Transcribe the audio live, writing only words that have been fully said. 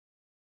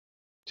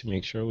to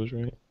make sure it was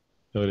right.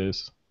 Oh, it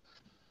is.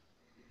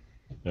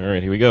 All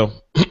right, here we go.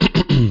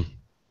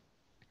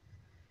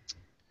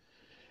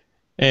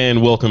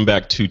 And welcome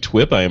back to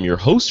TWiP. I am your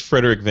host,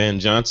 Frederick Van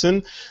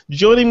Johnson.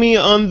 Joining me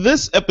on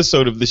this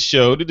episode of the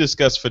show to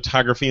discuss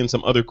photography and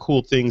some other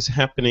cool things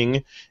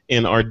happening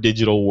in our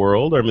digital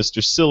world are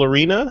Mr.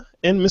 Silarina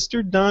and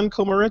Mr. Don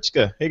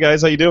Komarechka. Hey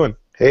guys, how you doing?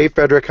 Hey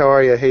Frederick, how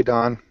are you? Hey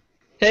Don.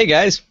 Hey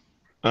guys.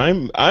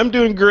 I'm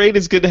doing great.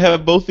 It's good to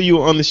have both of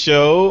you on the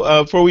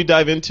show. Before we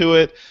dive into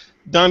it,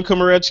 Don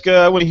Komarechka,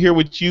 I want to hear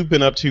what you've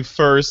been up to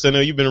first. I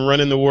know you've been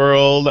running the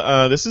world.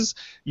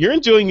 You're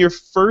enjoying your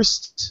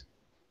first.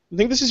 I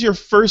think this is your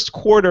first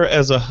quarter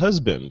as a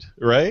husband,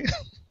 right?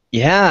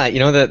 Yeah, you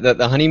know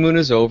the honeymoon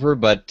is over,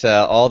 but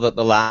all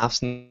the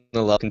laughs and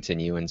the love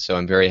continue, and so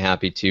I'm very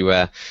happy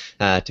to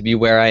be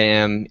where I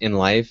am in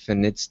life,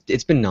 and it's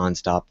been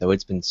nonstop though.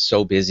 It's been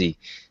so busy.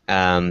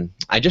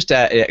 I just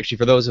actually,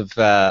 for those of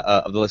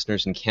the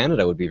listeners in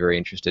Canada, would be very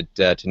interested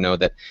to know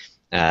that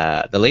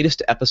the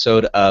latest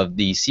episode of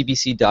the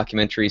CBC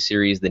documentary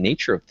series The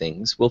Nature of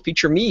Things will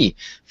feature me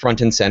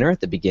front and center at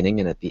the beginning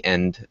and at the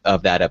end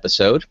of that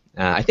episode.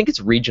 I think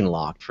it's region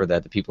locked for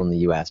the people in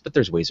the US, but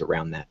there's ways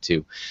around that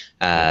too.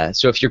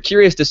 So if you're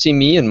curious to see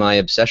me and my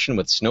obsession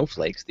with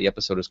snowflakes, the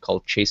episode is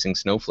called Chasing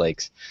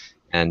Snowflakes.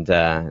 And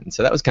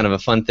so that was kind of a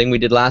fun thing we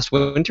did last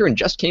winter and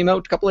just came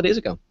out a couple of days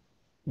ago.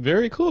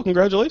 Very cool.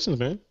 Congratulations,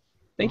 man.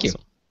 Thank you.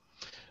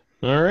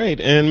 All right,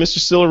 and Mr.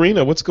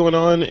 Silarina, what's going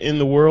on in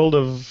the world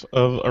of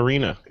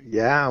Arena?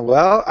 Yeah,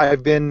 well,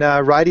 I've been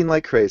writing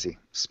like crazy.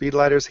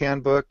 Speedlighter's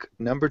Handbook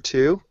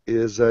 #2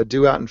 is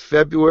due out in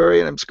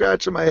February, and I'm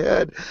scratching my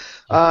head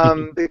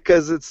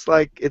because it's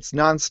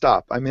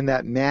nonstop. I'm in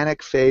that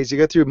manic phase. You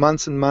go through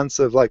months and months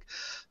of like,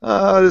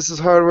 oh, this is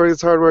hard work,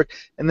 it's hard work,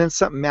 and then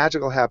something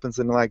magical happens,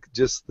 and like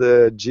just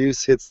the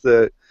juice hits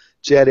the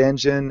jet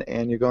engine,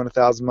 and you're going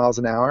 1,000 miles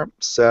an hour.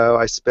 So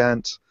I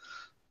spent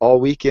all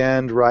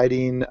weekend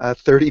writing a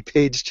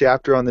 30-page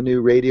chapter on the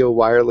new radio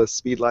wireless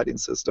speed lighting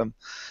system.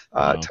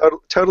 Wow.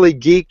 Totally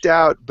geeked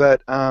out,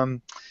 but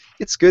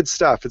it's good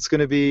stuff. It's going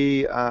to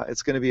be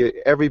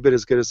every bit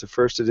as good as the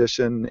first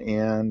edition,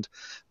 and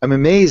I'm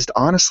amazed,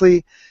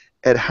 honestly,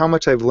 at how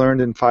much I've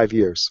learned in 5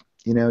 years.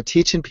 You know,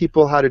 teaching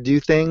people how to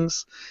do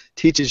things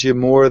teaches you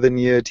more than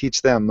you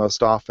teach them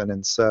most often,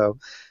 and so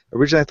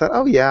originally I thought,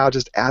 oh yeah, I'll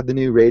just add the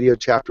new radio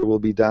chapter, we'll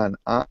be done.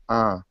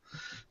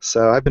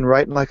 So I've been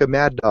writing like a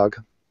mad dog.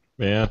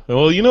 Yeah.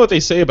 Well, you know what they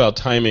say about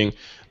timing.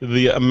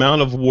 The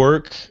amount of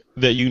work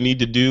that you need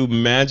to do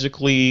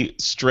magically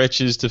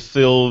stretches to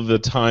fill the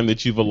time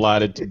that you've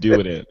allotted to do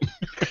it in.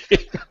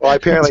 Well, I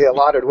apparently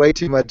allotted way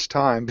too much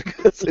time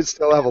because I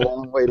still have a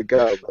long way to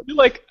go. But. You're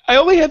like, I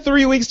only had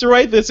 3 weeks to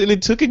write this, and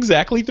it took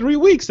exactly 3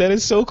 weeks. That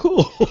is so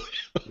cool.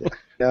 Yeah.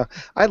 No,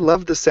 I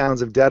love the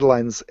sounds of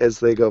deadlines as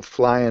they go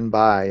flying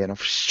by. You know.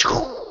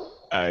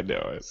 I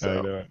know it. So.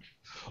 I know it.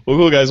 Well,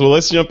 cool, guys. Well,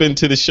 let's jump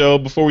into the show.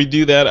 Before we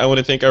do that, I want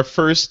to thank our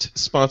first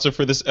sponsor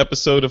for this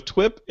episode of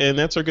TWiP, and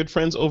that's our good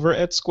friends over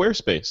at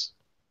Squarespace.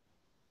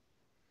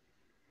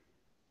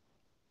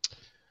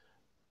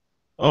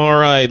 All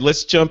right,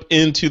 let's jump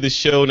into the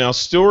show now.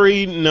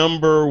 Story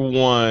number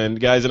 1,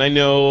 guys, and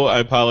I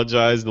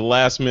apologize, the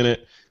last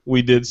minute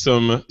we did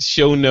some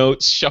show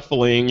notes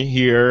shuffling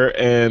here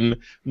and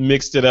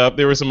mixed it up.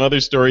 There were some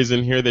other stories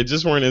in here that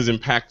just weren't as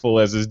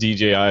impactful as this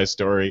DJI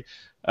story.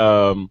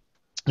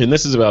 And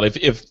this is about,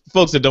 if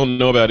folks that don't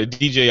know about it,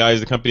 DJI is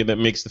the company that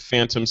makes the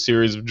Phantom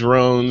series of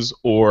drones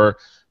or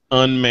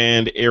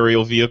unmanned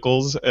aerial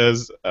vehicles,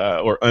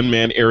 or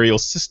unmanned aerial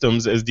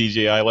systems, as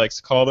DJI likes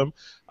to call them.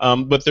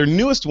 But their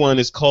newest one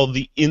is called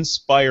the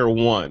Inspire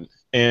 1.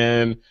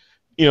 And,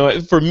 you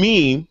know, for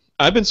me,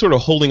 I've been sort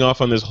of holding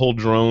off on this whole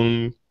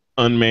drone,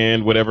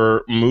 unmanned,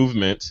 whatever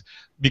movement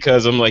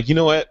because I'm like, you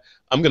know what,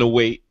 I'm going to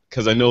wait.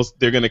 Because I know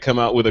they're going to come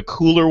out with a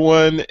cooler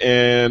one,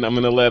 and I'm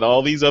going to let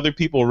all these other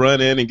people run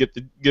in and get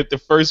the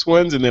first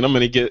ones, and then I'm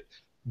going to get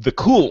the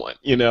cool one,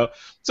 you know.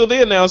 So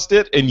they announced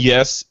it, and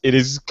yes, it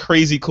is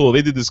crazy cool.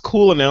 They did this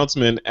cool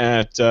announcement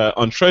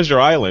on Treasure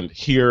Island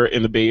here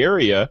in the Bay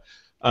Area,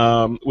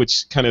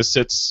 which kind of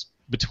sits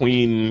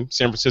between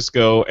San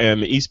Francisco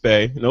and the East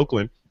Bay in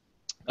Oakland.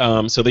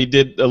 So they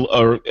did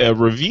a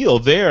reveal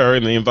there,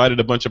 and they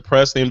invited a bunch of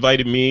press. They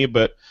invited me,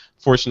 but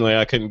fortunately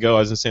I couldn't go. I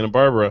was in Santa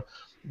Barbara.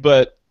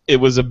 But it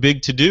was a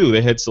big to-do.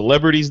 They had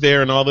celebrities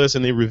there and all this,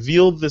 and they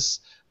revealed this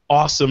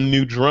awesome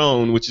new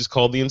drone, which is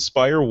called the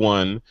Inspire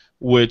 1,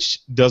 which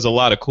does a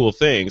lot of cool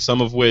things,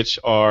 some of which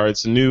are,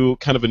 it's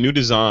kind of a new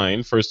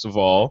design, first of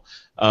all.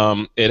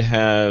 It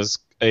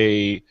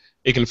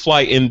can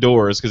fly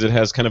indoors because it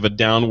has kind of a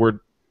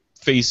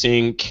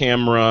downward-facing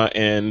camera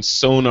and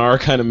sonar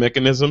kind of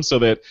mechanism so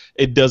that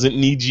it doesn't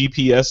need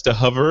GPS to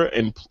hover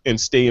and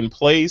stay in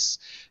place.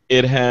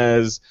 It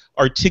has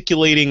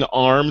articulating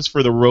arms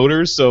for the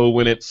rotors, so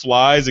when it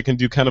flies, it can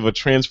do kind of a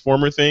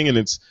transformer thing, and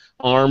its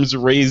arms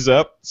raise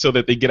up so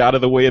that they get out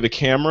of the way of the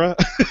camera.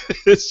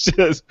 It's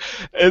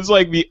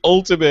like the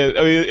ultimate.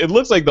 I mean, it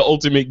looks like the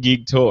ultimate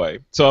geek toy.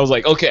 So I was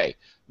like, okay,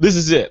 this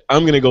is it.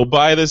 I'm going to go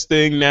buy this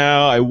thing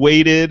now. I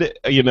waited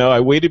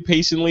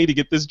patiently to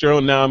get this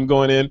drone. Now I'm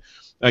going in.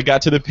 I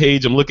got to the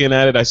page. I'm looking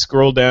at it. I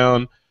scroll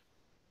down.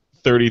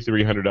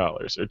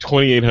 $3,300 or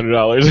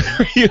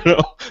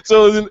 $2,800,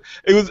 So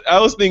it was. I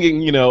was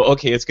thinking,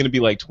 okay, it's going to be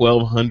like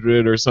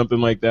 $1,200 or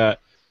something like that.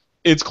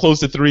 It's close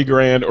to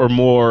 $3,000 or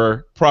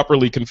more,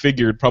 properly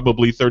configured,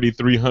 probably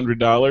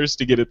 $3,300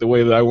 to get it the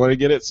way that I want to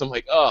get it. So I'm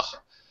like, oh,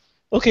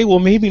 okay, well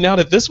maybe now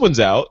that this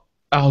one's out,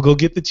 I'll go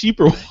get the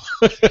cheaper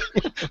one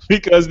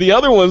because the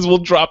other ones will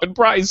drop in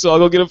price. So I'll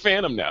go get a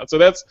Phantom now. So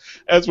that's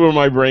where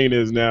my brain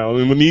is now.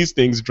 And when these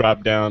things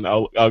drop down,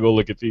 I'll go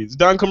look at these.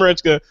 Don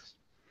Komarechka,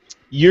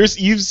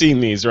 you've seen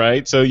these,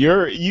 right? So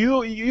you're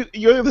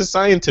the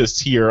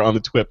scientist here on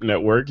the TWiP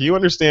network. You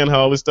understand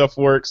how all this stuff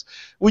works.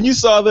 When you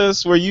saw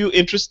this, were you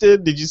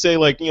interested? Did you say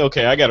like,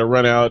 okay, I got to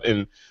run out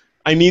and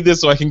I need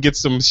this so I can get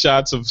some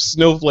shots of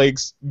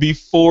snowflakes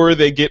before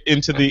they get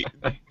into the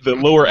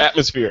lower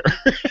atmosphere?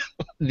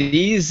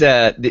 These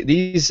and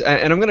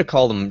I'm going to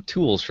call them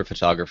tools for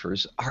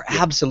photographers, are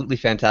absolutely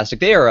fantastic.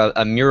 They are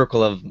a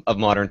miracle of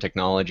modern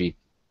technology.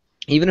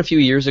 Even a few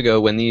years ago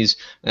when these,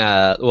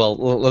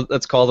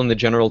 let's call them the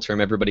general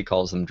term, everybody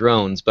calls them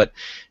drones, but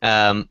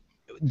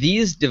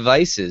these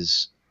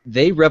devices,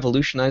 they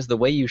revolutionized the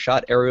way you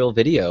shot aerial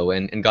video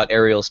and got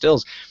aerial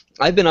stills.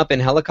 I've been up in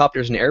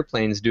helicopters and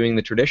airplanes doing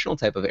the traditional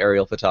type of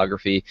aerial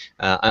photography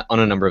on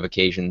a number of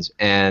occasions,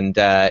 and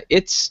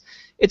it's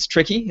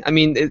tricky. I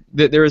mean,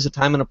 there is a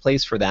time and a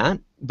place for that,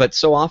 but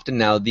so often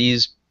now the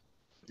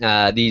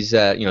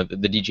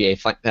DJI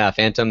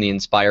Phantom, the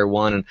Inspire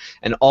One,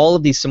 and all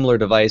of these similar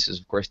devices.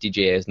 Of course,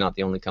 DJI is not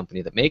the only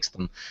company that makes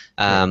them.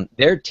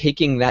 They're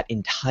taking that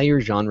entire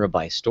genre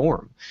by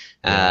storm,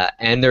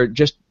 and they're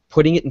just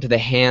putting it into the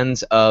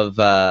hands of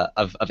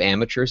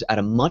amateurs at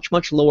a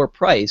much lower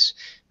price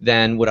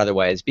than would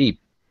otherwise be.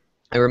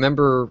 I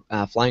remember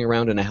flying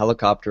around in a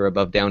helicopter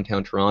above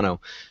downtown Toronto,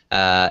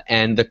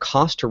 and the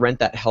cost to rent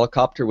that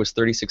helicopter was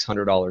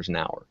 $3,600 an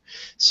hour.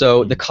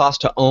 So the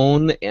cost to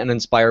own an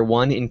Inspire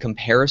One in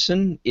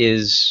comparison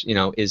is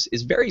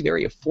very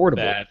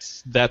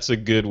affordable. That's a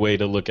good way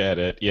to look at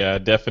it. Yeah,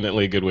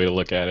 definitely a good way to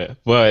look at it.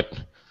 But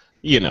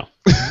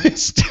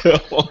it's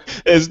still,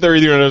 it's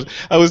 $3,300.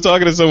 I was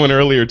talking to someone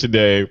earlier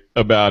today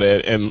about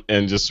it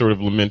and just sort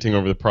of lamenting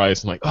over the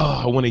price. I'm like,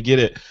 oh, I want to get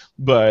it,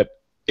 but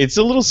it's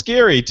a little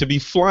scary to be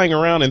flying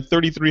around in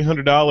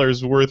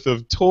 $3,300 worth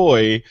of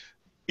toy,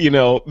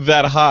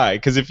 that high.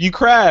 Because if you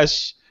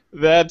crash,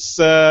 that's,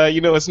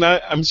 it's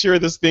not. I'm sure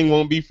this thing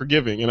won't be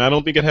forgiving, and I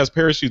don't think it has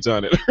parachutes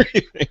on it or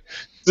anything.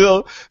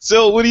 So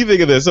what do you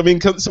think of this? I mean,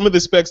 some of the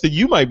specs that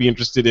you might be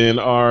interested in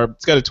are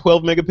it's got a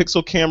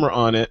 12-megapixel camera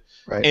on it,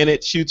 right, and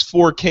it shoots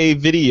 4K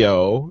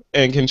video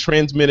and can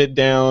transmit it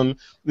down.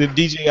 The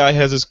DJI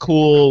has this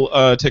cool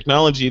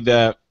technology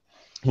that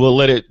will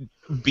let it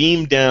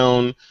beam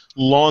down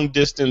long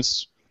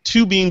distance,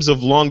 2 beams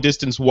of long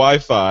distance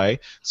Wi-Fi,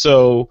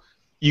 so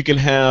you can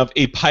have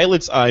a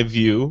pilot's eye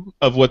view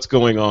of what's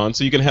going on.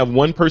 So you can have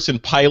one person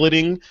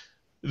piloting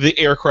the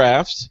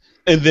aircraft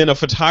and then a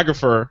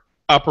photographer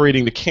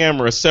operating the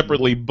camera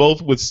separately,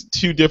 both with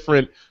two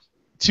different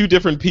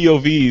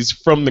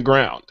POVs from the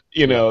ground.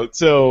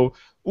 So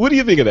what do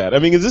you think of that? I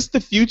mean, is this the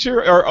future,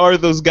 or are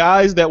those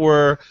guys that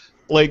were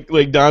like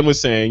Don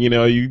was saying,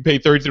 you pay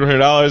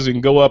 $3,300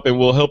 and go up and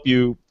we'll help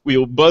you.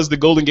 We'll buzz the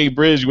Golden Gate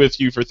Bridge with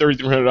you for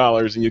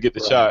 $3,300 and you get the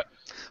shot.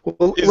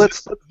 Well,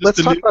 let's talk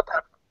about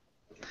that.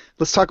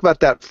 Let's talk about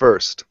that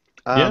first.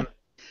 Yeah.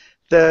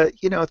 The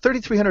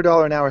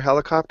 $3,300 an hour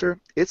helicopter,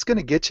 it's going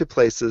to get you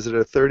places that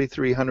a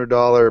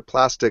 $3,300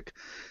 plastic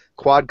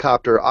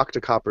quadcopter,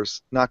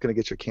 octocopter's not going to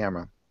get your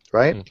camera,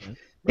 right? Okay.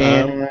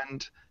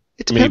 And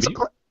it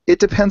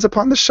depends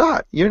upon the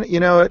shot.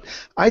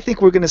 I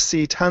think we're going to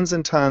see tons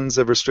and tons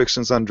of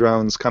restrictions on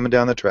drones coming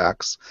down the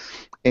tracks.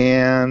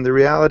 And the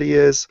reality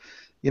is,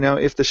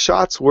 if the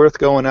shot's worth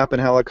going up in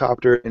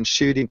helicopter and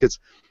shooting, because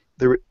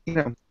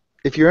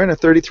if you're in a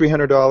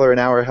 $3,300 an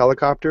hour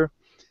helicopter,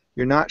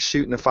 you're not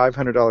shooting a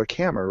 $500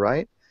 camera,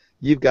 right?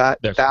 You've got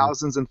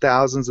thousands and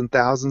thousands and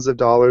thousands of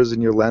dollars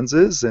in your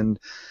lenses and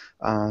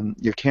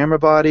your camera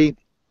body.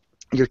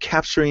 You're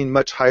capturing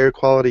much higher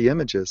quality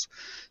images.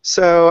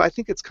 So I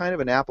think it's kind of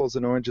an apples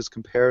and oranges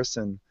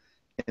comparison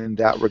in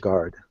that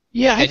regard.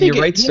 Yeah, I and think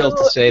you're right still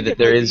to say that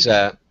there is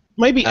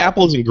might be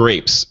apples and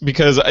grapes,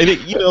 because I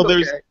think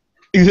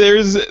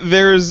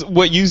there's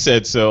what you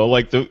said. So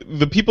like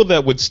the people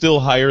that would still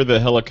hire the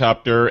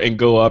helicopter and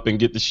go up and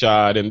get the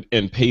shot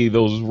and pay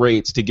those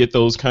rates to get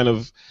those kind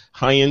of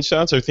high-end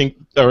shots, I think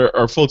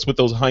are folks with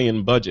those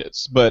high-end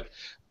budgets. But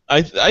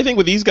I think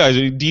with these guys,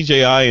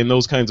 DJI and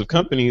those kinds of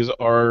companies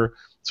are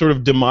sort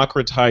of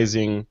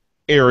democratizing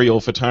aerial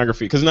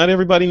photography, because not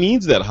everybody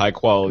needs that high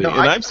quality.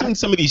 I've seen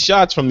some of these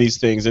shots from these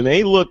things, and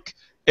they look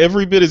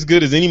every bit as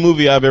good as any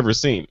movie I've ever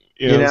seen.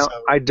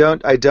 I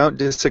don't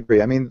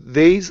disagree. I mean,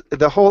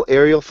 the whole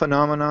aerial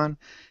phenomenon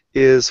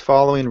is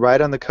following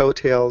right on the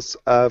coattails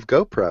of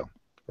GoPro,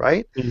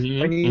 right?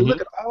 Mm-hmm, When you mm-hmm.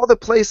 look at all the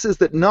places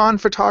that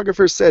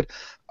non-photographers said,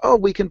 oh,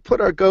 we can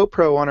put our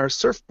GoPro on our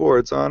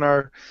surfboards, on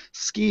our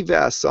ski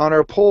vests, on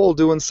our pole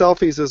doing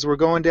selfies as we're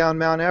going down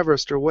Mount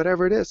Everest or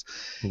whatever it is.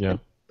 Yeah.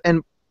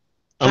 And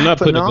I'm that not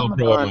putting a GoPro on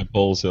phenomenon, my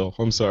poles, Hill.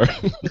 I'm sorry.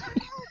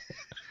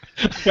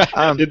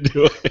 I um, didn't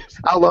do it.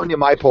 I'll loan you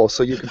my pole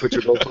so you can put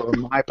your GoPro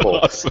on my pole.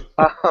 Awesome.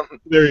 Um,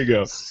 There you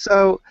go.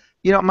 so,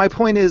 my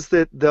point is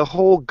that the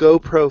whole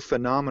GoPro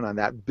phenomenon,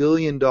 that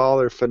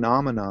billion-dollar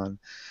phenomenon,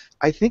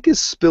 I think is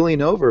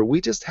spilling over.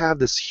 We just have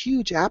this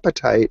huge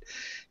appetite,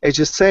 as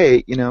you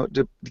say,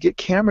 to get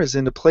cameras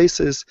into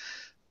places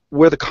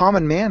where the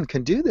common man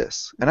can do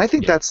this. And I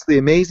think Yeah. that's the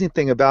amazing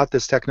thing about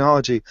this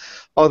technology.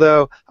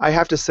 Although I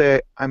have to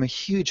say I'm a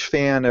huge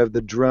fan of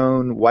the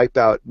drone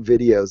wipeout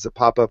videos that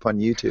pop up on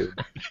YouTube.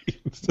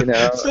 So I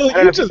don't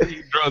know you if just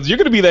need drones. You're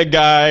going to be that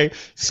guy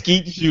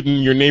skeet shooting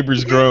your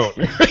neighbor's drone.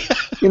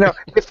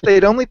 if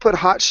they'd only put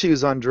hot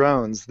shoes on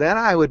drones, then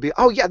I would be,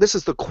 oh yeah, this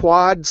is the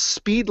quad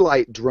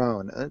speedlight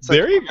drone. And it's like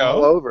There you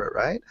all go. over it,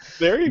 right?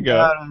 There you But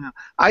go. I don't know.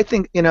 I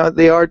think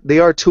they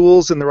are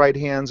tools in the right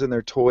hands and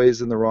they're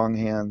toys in the wrong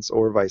hands,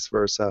 or vice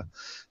versa.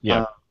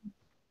 Yeah.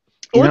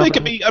 You Or know, they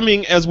could be, I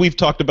mean, as we've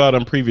talked about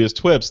on previous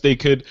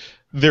TWiPs,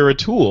 they're a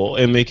tool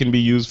and they can be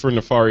used for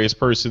nefarious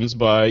persons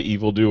by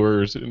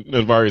evildoers,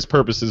 nefarious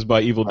purposes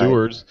by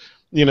evildoers.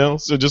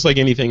 So just like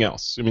anything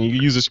else. I mean, you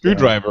can use a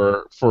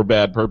screwdriver for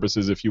bad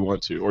purposes if you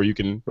want to, or you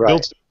can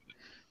build stuff.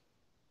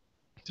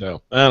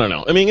 So, I don't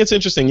know. I mean, it's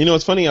interesting.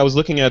 It's funny. I was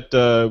looking at,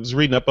 I was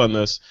reading up on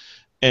this,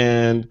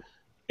 and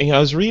I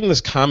was reading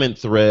this comment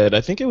thread.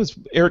 I think it was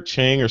Eric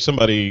Chang or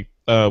somebody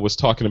was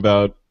talking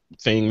about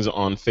things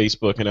on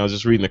Facebook, and I was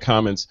just reading the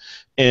comments.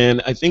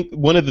 And I think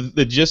one of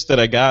the gist that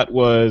I got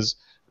was,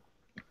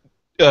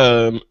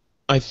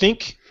 I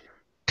think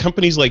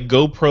companies like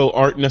GoPro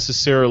aren't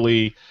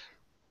necessarily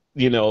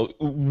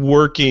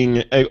working.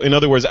 In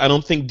other words, I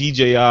don't think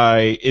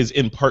DJI is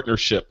in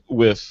partnership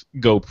with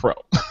GoPro,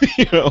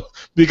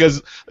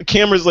 because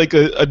cameras like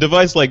a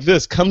device like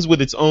this comes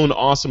with its own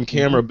awesome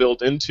camera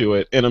built into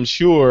it, and I'm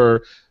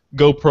sure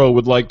GoPro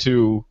would like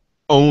to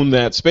own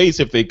that space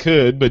if they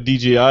could, but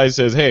DJI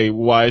says, hey,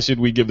 why should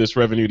we give this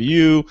revenue to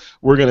you?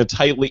 We're going to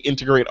tightly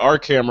integrate our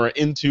camera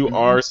into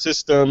our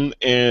system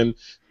and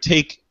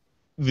take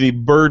the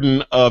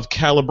burden of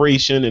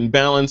calibration and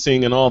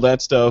balancing and all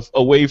that stuff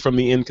away from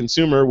the end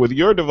consumer with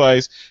your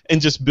device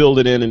and just build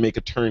it in and make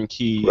a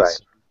turnkey.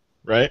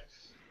 Right?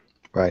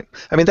 Right.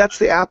 I mean, that's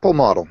the Apple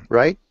model,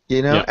 right?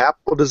 Yeah.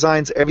 Apple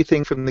designs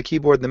everything from the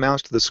keyboard and the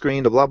mouse to the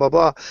screen to blah, blah,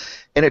 blah,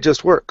 and it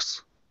just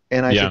works.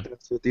 And I think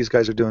that's what these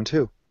guys are doing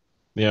too.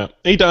 Yeah.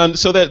 Hey, Don,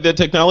 so that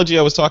technology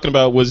I was talking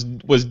about was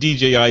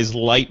DJI's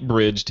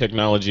Lightbridge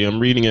technology. I'm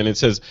reading it, and it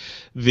says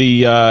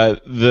the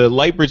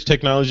Lightbridge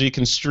technology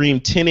can stream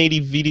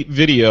 1080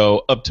 video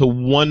up to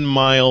 1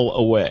 mile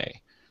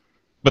away.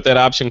 But that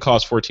option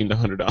costs $1,400 to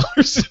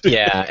 $100.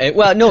 Yeah.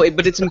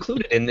 But it's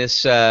included in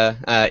this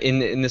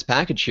in this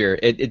package here.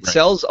 It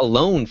sells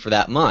alone for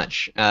that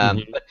much.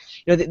 But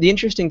the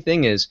interesting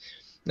thing is,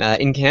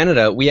 in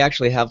Canada, we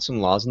actually have some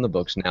laws in the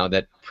books now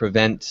that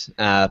prevent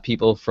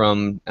people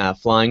from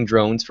flying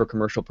drones for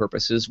commercial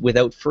purposes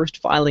without first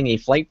filing a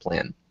flight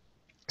plan.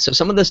 So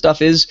some of the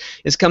stuff is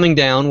coming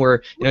down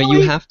where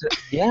you have to.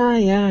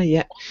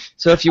 Yeah.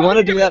 So if you want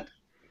to do that.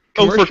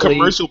 For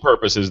commercial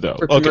purposes, though.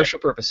 For commercial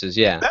purposes,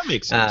 yeah. That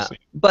makes sense.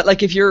 But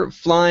like if you're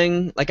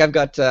flying, like I've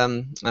got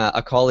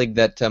a colleague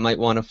that might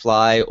want to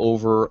fly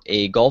over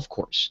a golf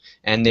course,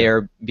 and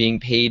they're being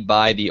paid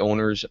by the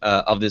owners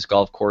of this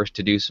golf course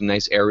to do some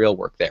nice aerial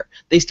work there.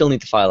 They still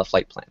need to file a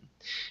flight plan.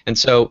 And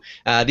so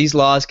these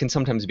laws can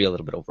sometimes be a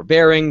little bit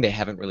overbearing. They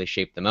haven't really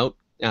shaped them out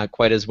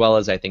quite as well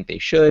as I think they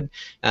should.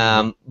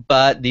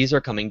 But these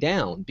are coming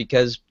down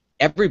because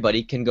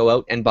everybody can go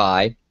out and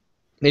buy,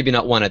 maybe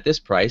not one at this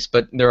price,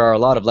 but there are a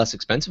lot of less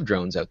expensive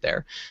drones out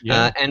there,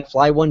 and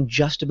fly one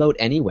just about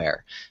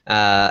anywhere.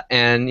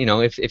 And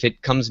if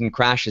it comes and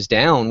crashes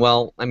down,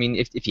 well, I mean,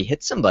 if you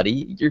hit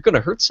somebody, you're going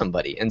to hurt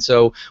somebody. And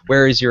so,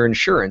 where is your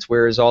insurance?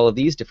 Where is all of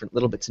these different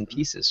little bits and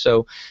pieces?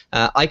 So,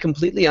 I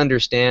completely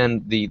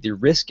understand the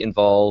risk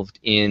involved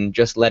in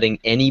just letting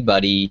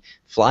anybody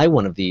fly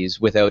one of these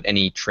without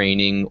any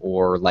training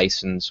or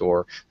license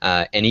or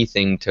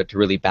anything to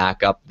really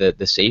back up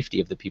the safety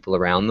of the people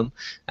around them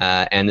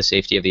and the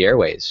safety of the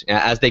airways.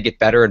 As they get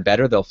better and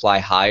better, they'll fly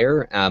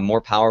higher.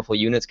 More powerful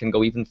units can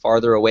go even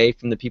farther away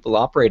from the people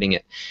operating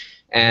it.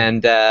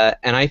 And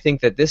I think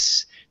that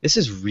this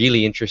is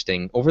really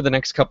interesting. Over the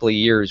next couple of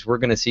years, we're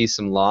going to see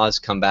some laws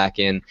come back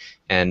in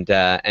and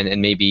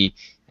maybe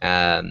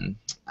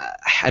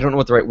I don't know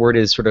what the right word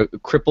is, sort of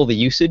cripple the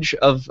usage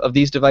of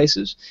these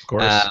devices. Of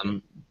course.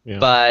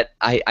 But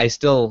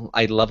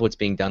I love what's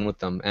being done with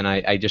them, and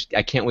I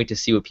can't wait to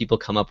see what people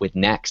come up with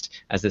next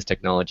as this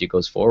technology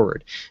goes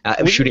forward.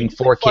 Shooting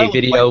 4K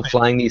video,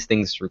 flying these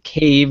things through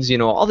caves,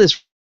 all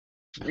this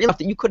stuff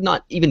that you could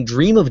not even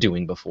dream of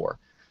doing before.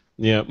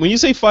 Yeah, when you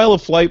say file a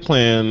flight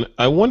plan,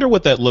 I wonder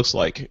what that looks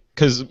like.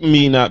 Because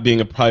me not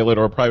being a pilot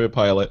or a private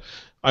pilot,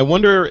 I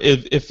wonder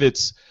if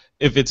it's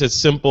if it's as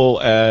simple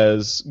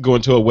as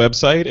going to a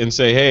website and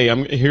say, hey,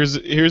 here's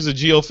a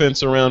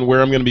geofence around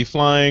where I'm going to be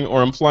flying,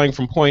 or I'm flying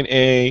from point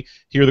A,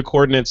 here are the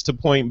coordinates to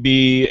point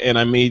B, and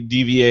I may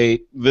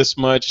deviate this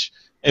much,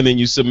 and then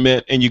you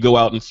submit and you go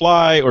out and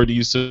fly, or do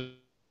you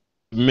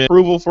submit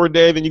approval for a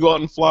day, then you go out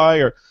and fly,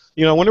 or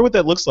I wonder what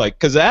that looks like,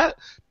 because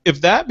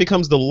if that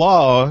becomes the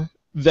law,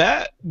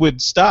 that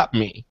would stop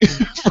me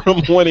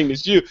from wanting to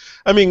shoot.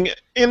 I mean,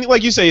 and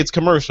like you say, it's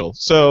commercial.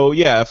 So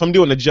yeah, if I'm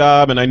doing a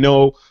job and I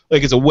know,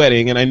 like it's a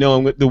wedding, and I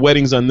know the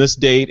wedding's on this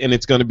date and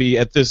it's going to be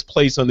at this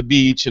place on the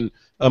beach, and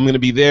I'm going to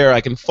be there,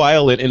 I can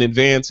file it in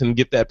advance and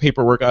get that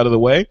paperwork out of the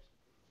way.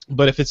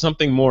 But if it's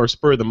something more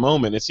spur of the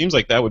moment, it seems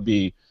like that would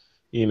be,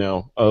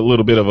 a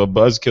little bit of a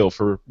buzzkill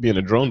for being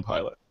a drone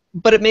pilot.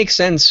 But it makes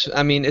sense,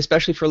 I mean,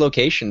 especially for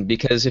location,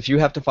 because if you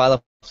have to file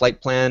a flight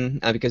plan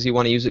because you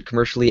want to use it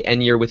commercially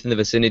and you're within the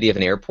vicinity of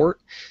an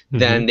airport,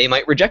 then they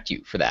might reject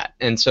you for that.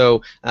 And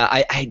so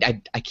I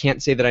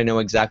can't say that I know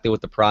exactly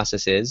what the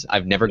process is.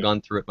 I've never gone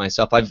through it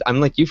myself.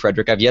 I'm like you,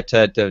 Frederick. I've yet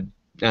to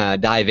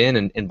dive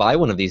in and buy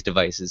one of these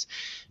devices.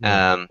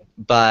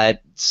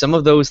 But some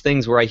of those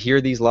things where I hear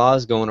these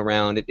laws going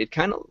around, it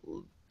kind of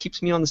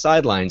keeps me on the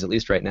sidelines, at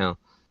least right now.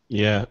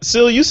 Yeah,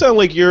 Sil, you sound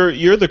like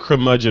you're the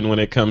curmudgeon when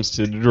it comes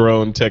to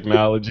drone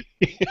technology.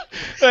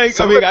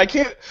 I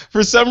can't.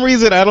 For some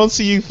reason, I don't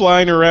see you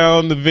flying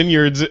around the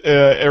vineyards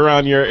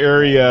around your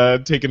area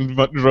taking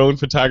drone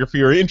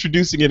photography or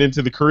introducing it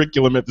into the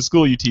curriculum at the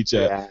school you teach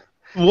at. Yeah.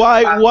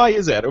 Why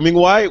is that? I mean,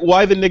 why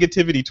the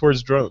negativity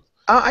towards drones?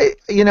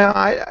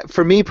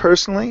 For me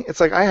personally, it's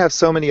like I have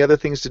so many other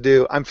things to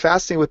do. I'm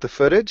fascinated with the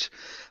footage,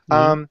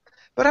 but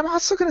I'm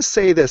also going to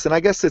say this, and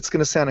I guess it's going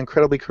to sound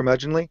incredibly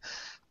curmudgeonly.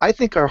 I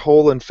think our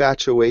whole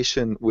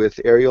infatuation with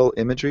aerial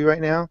imagery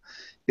right now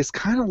is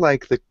kind of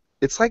like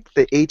it's like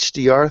the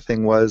HDR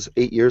thing was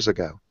 8 years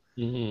ago.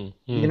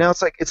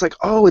 It's like,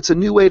 oh, it's a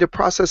new way to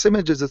process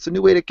images, it's a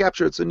new way to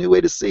capture, it's a new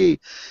way to see,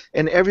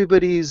 and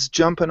everybody's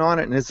jumping on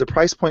it. And as the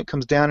price point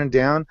comes down and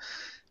down,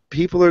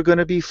 people are going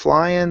to be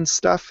flying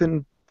stuff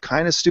in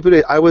kind of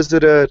stupid. I was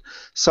at a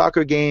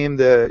soccer game,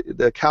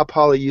 the Cal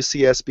Poly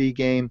UCSB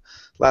game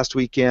last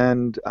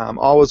weekend.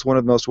 Always one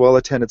of the most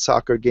well-attended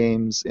soccer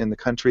games in the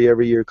country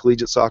every year,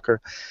 collegiate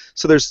soccer.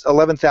 So there's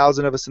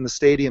 11,000 of us in the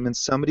stadium, and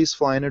somebody's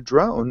flying a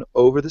drone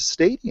over the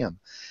stadium.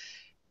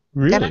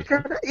 Really?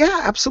 Yeah,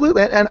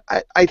 absolutely. And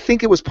I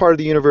think it was part of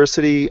the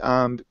university,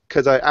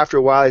 because after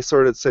a while I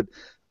sort of said,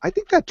 I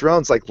think that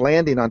drone's like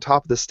landing on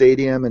top of the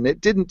stadium, and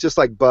it didn't just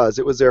like buzz.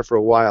 It was there for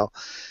a while.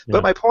 Yeah.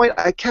 But my point,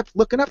 I kept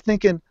looking up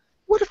thinking,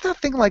 what if that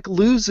thing like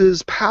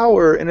loses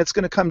power and it's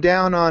going to come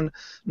down on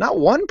not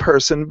one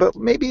person, but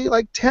maybe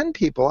like 10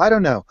 people? I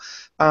don't know.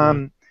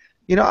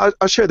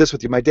 I'll share this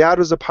with you. My dad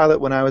was a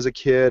pilot when I was a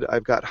kid.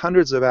 I've got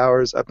hundreds of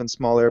hours up in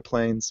small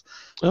airplanes.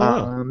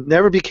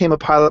 Never became a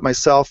pilot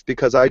myself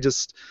because I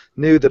just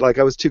knew that like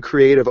I was too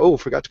creative. Oh,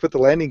 forgot to put the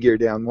landing gear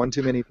down one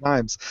too many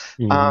times.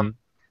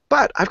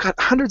 But I've got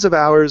hundreds of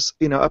hours,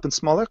 up in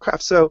small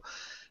aircraft, so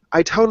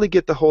I totally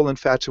get the whole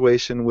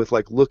infatuation with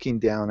like looking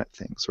down at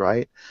things,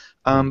 right?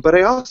 But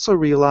I also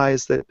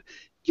realize that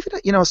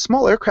even a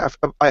small aircraft,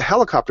 a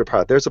helicopter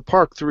pilot. There's a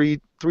park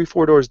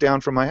 4 doors down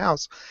from my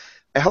house.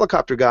 A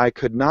helicopter guy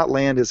could not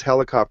land his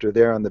helicopter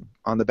there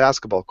on the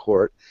basketball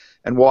court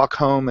and walk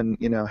home and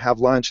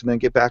have lunch and then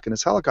get back in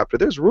his helicopter.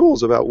 There's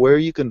rules about where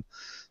you can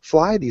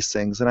fly these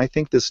things, and I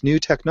think this new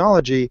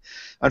technology,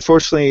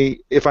 unfortunately,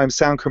 if I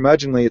sound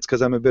curmudgeonly, it's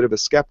because I'm a bit of a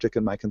skeptic,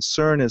 and my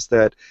concern is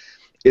that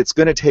it's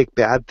going to take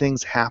bad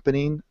things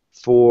happening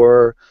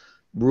for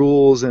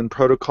rules and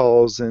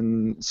protocols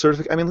and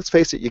certificates. I mean, let's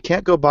face it, you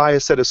can't go buy a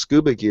set of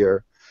scuba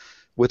gear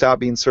without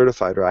being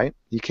certified, right?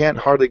 You can't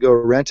hardly go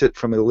rent it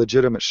from a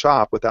legitimate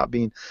shop without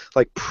being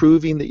like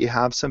proving that you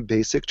have some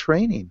basic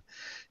training.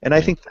 And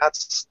I think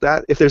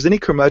that if there's any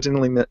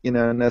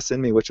curmudgeonliness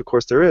in me, which of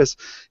course there is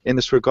in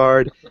this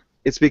regard,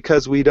 it's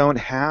because we don't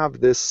have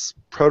this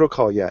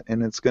protocol yet,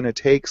 and it's going to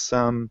take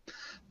some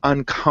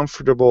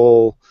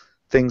uncomfortable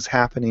things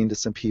happening to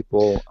some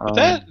people.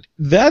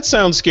 That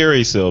sounds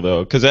scary, Sil,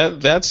 though, because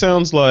that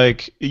sounds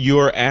like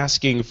you're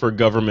asking for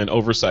government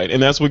oversight,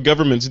 and that's what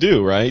governments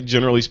do, right?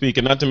 Generally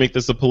speaking, not to make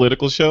this a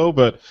political show,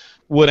 but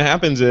what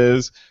happens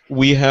is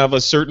we have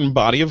a certain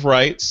body of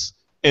rights,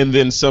 and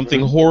then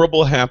something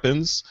horrible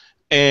happens,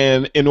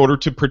 and in order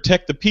to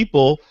protect the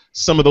people,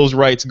 some of those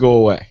rights go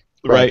away,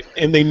 right?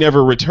 And they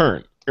never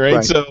return,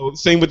 right? So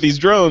same with these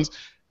drones.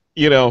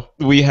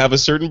 We have a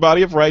certain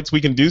body of rights.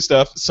 We can do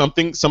stuff.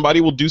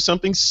 Somebody will do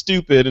something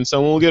stupid, and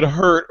someone will get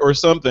hurt or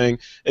something,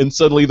 and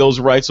suddenly those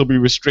rights will be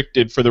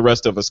restricted for the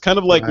rest of us. Kind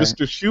of like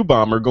Mr. Shoe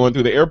Bomber going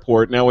through the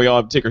airport. Now we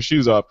all have to take our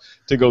shoes off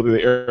to go through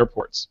the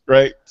airports,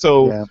 right?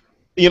 So,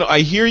 I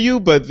hear you,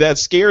 but that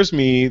scares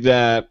me.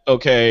 That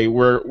okay,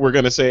 we're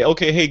gonna say,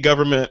 okay, hey,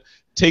 government,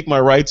 take my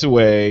rights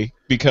away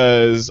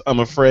because I'm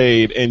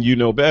afraid and you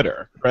know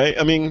better, right?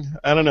 I mean,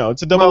 I don't know.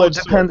 It's a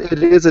double-edged sword.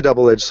 It is a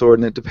double-edged sword,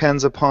 and it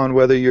depends upon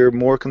whether you're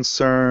more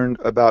concerned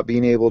about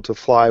being able to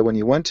fly when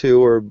you want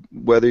to, or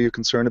whether you're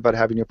concerned about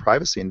having your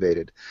privacy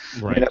invaded.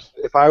 Right.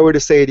 If I were to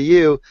say to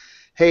you,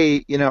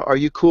 hey, are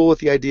you cool with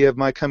the idea of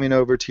my coming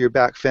over to your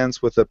back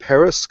fence with a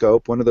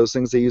periscope, one of those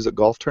things they use at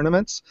golf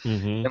tournaments,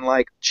 Mm-hmm. and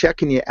like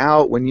checking you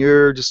out when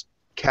you're just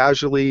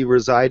casually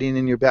residing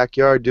in your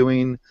backyard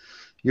doing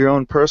your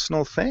own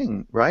personal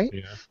thing, right?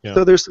 Yeah. Yeah.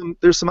 So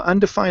there's some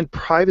undefined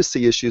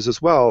privacy issues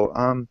as well.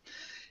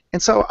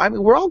 And so, I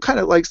mean, we're all kind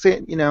of like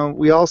saying,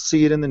 we all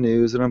see it in the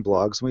news and on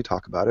blogs and we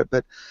talk about it,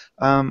 but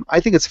I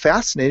think it's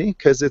fascinating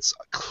because it's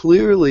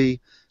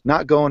clearly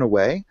not going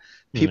away.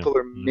 Yeah. People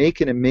are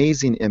making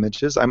amazing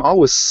images. I'm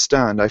always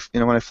stunned.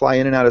 When I fly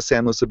in and out of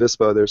San Luis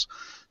Obispo, there's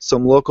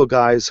some local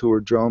guys who are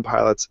drone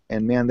pilots,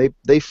 and man,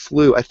 they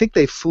flew. I think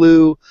they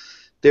flew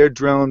their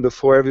drone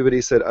before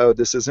everybody said, "Oh,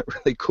 this isn't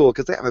really cool,"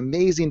 because they have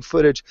amazing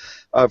footage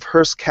of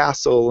Hearst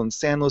Castle and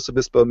San Luis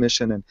Obispo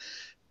Mission, and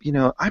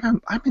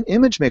I'm an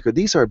image maker.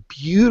 These are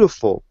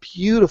beautiful,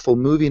 beautiful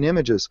moving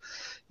images.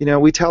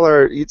 We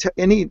tell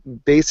any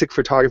basic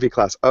photography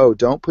class, oh,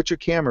 don't put your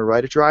camera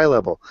right at your eye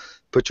level.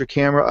 Put your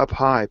camera up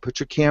high. Put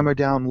your camera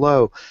down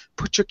low.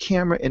 Put your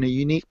camera in a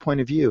unique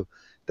point of view.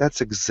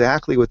 That's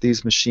exactly what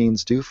these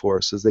machines do for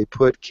us, is they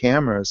put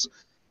cameras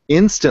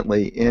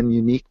instantly in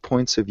unique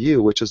points of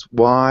view, which is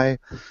why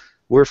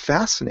we're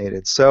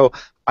fascinated. So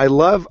I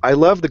love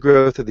the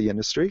growth of the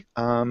industry.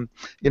 And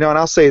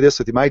I'll say this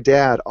with you: my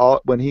dad,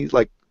 when he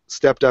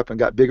stepped up and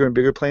got bigger and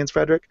bigger planes,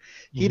 Frederick,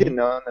 he didn't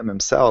own them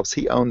himself.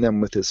 He owned them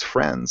with his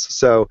friends.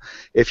 So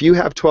if you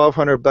have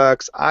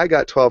 $1,200, I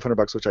got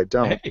 $1,200, which I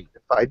don't. Hey.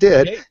 If I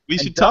did, Hey, we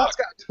should Don's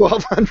talk.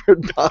 got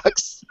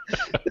 $1,200.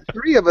 The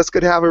three of us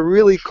could have a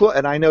really cool.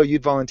 And I know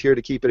you'd volunteer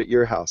to keep it at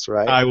your house,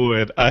 right? I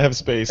would. I have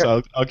space.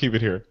 I'll keep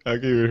it here.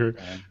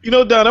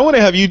 Don, I want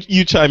to have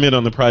you chime in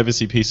on the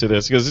privacy piece of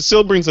this, because it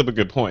still brings up a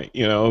good point.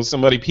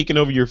 Somebody peeking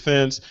over your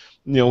fence,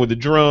 with a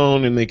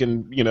drone, and they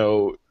can,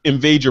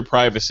 invade your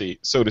privacy,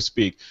 so to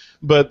speak.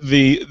 But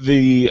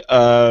the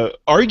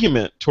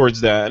argument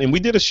towards that, and we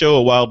did a show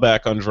a while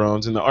back on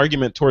drones, and the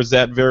argument towards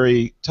that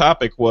very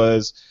topic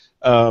was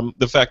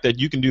the fact that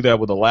you can do that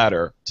with a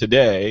ladder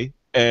today,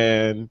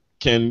 and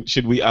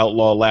should we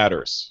outlaw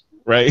ladders?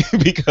 Right?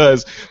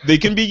 Because they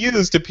can be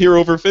used to peer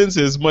over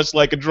fences, much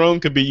like a drone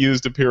could be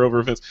used to peer over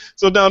a fence.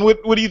 So, Don,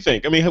 what do you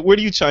think? I mean, where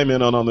do you chime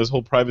in on this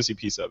whole privacy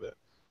piece of it?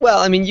 Well,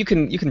 I mean, you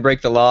can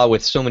break the law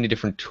with so many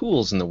different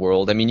tools in the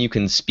world. I mean, you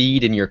can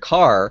speed in your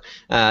car.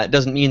 It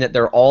doesn't mean that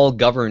they're all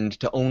governed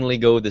to only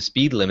go the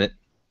speed limit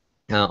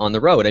on the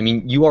road. I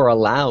mean, you are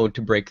allowed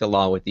to break the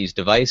law with these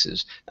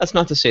devices. That's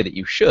not to say that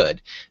you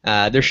should.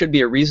 There should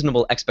be a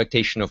reasonable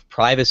expectation of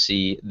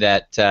privacy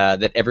that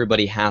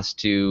everybody has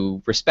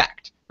to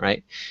respect.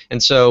 Right?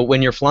 And so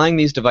when you're flying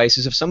these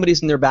devices, if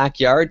somebody's in their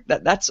backyard,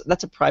 that's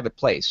a private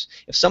place.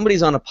 If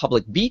somebody's on a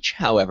public beach,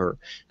 however,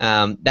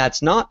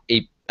 that's not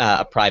a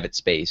private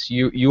space.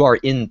 You are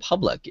in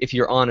public. If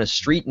you're on a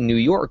street in New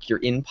York, you're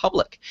in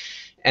public.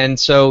 And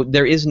so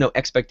there is no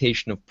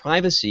expectation of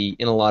privacy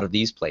in a lot of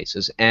these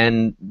places.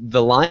 And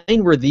the line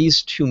where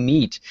these two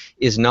meet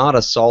is not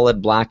a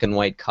solid black and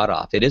white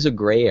cutoff. It is a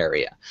gray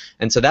area.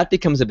 And so that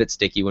becomes a bit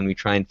sticky when we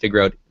try and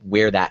figure out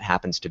where that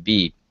happens to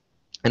be.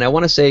 And I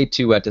want to say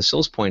to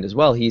Syl's point as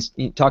well, he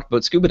talked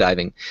about scuba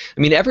diving.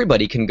 I mean,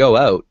 everybody can go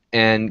out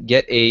and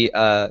get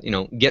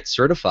get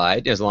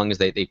certified, as long as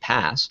they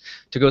pass,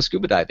 to go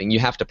scuba diving.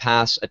 You have to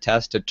pass a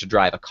test to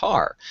drive a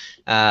car.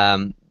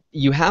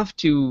 You have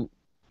to.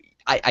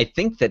 I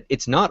think that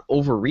it's not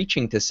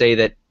overreaching to say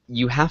that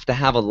you have to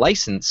have a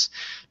license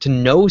to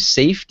know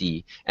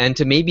safety and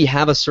to maybe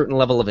have a certain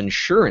level of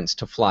insurance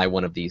to fly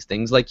one of these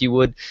things, like you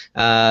would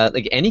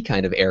like any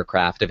kind of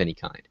aircraft of any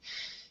kind.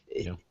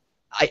 Yeah.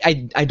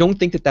 I don't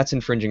think that that's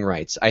infringing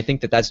rights. I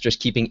think that that's just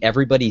keeping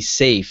everybody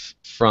safe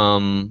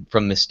from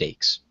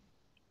mistakes.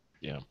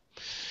 Yeah.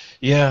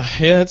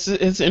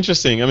 It's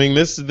interesting. I mean,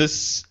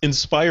 this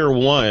Inspire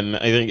 1, I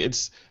think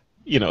it's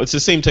the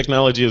same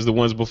technology as the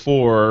ones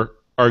before,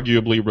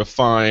 arguably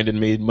refined and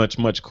made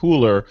much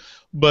cooler,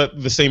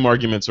 but the same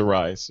arguments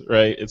arise,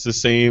 right? It's the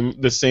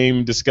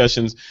same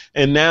discussions,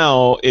 and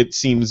now it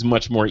seems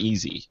much more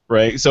easy,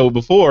 right? So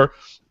before,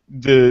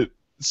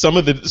 some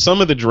of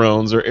the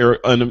drones or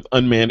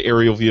unmanned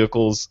aerial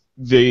vehicles,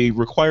 they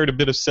required a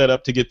bit of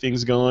setup to get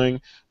things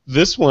going.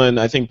 This one,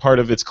 I think part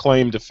of its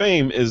claim to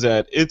fame is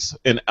that it's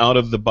an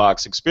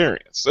out-of-the-box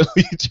experience. So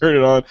you turn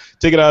it on,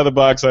 take it out of the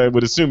box, I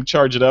would assume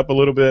charge it up a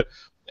little bit,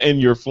 and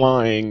you're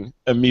flying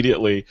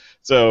immediately.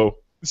 So,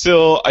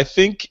 Syl, I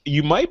think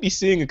you might be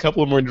seeing a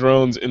couple of more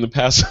drones in the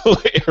Paso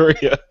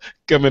area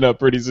coming up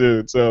pretty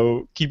soon,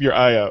 so keep your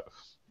eye out.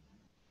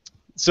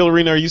 Syl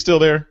Arena, are you still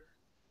there?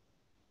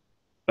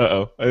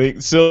 Uh-oh. I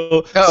think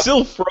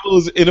Syl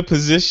froze in a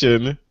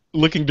position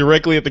looking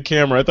directly at the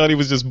camera. I thought he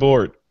was just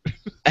bored.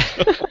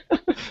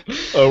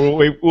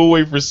 We'll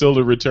wait for Syl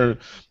to return.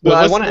 But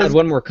I want to add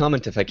one more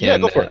comment, if I can,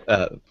 go for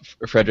it.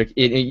 Frederick.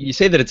 You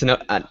say that it's an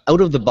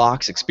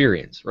out-of-the-box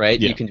experience, right?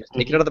 Yeah. You can just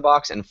take it out of the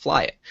box and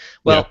fly it.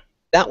 Well,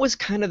 that was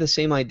kind of the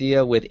same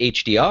idea with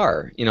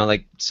HDR,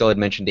 like Sil had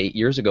mentioned 8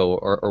 years ago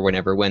or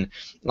whenever, when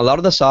a lot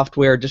of the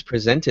software just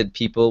presented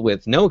people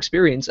with no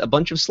experience a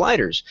bunch of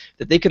sliders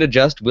that they could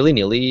adjust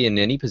willy-nilly in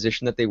any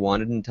position that they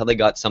wanted until they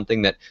got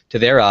something that, to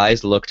their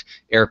eyes, looked,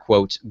 air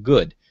quotes,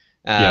 good.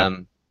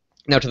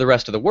 Now, to the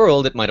rest of the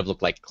world, it might have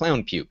looked like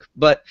clown puke.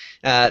 But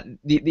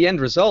the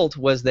end result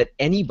was that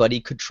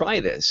anybody could try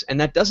this. And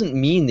that doesn't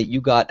mean that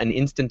you got an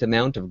instant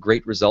amount of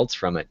great results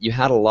from it. You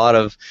had a lot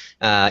of,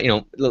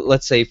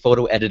 let's say,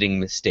 photo editing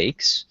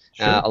mistakes.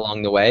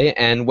 Along the way,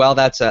 and while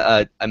that's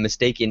a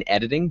mistake in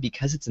editing,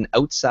 because it's an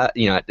outside,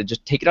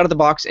 just take it out of the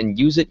box and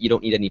use it. You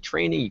don't need any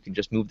training. You can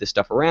just move this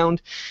stuff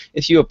around.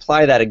 If you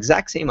apply that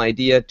exact same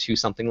idea to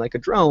something like a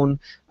drone,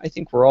 I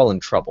think we're all in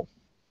trouble.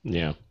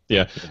 Yeah.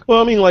 Yeah. Well,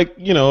 I mean, like,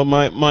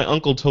 my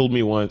uncle told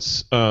me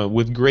once,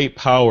 with great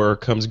power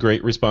comes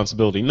great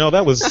responsibility. No,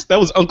 that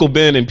was Uncle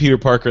Ben and Peter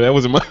Parker. That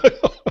wasn't my.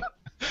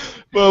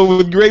 Well,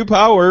 with great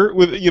power,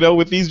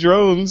 with these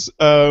drones,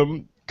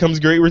 comes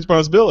great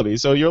responsibility.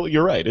 So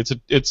you're right.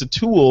 It's a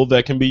tool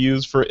that can be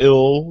used for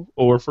ill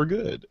or for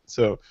good.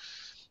 So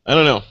I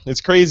don't know.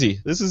 It's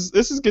crazy. This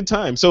is good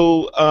time.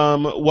 So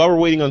while we're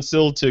waiting on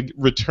Sil to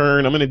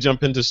return, I'm going to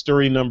jump into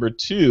story number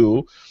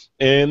 2,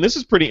 and this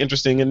is pretty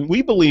interesting. And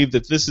we believe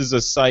that this is a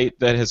site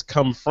that has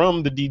come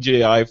from the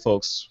DJI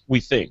folks.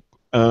 We think,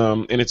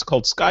 and it's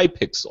called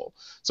Skypixel.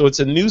 So it's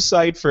a new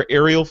site for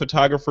aerial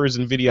photographers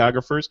and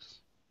videographers.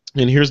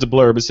 And here's the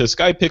blurb. It says,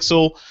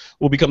 Skypixel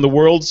will become the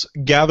world's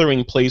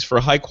gathering place for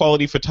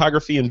high-quality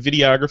photography and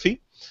videography.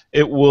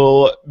 It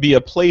will be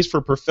a place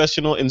for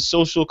professional and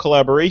social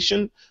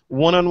collaboration.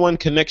 One-on-one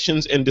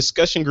connections and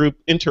discussion group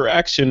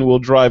interaction will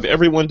drive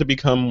everyone to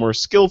become more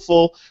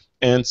skillful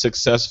and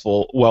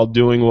successful while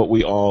doing what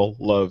we all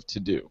love to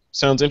do.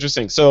 Sounds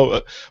interesting.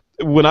 So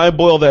when I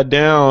boil that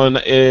down,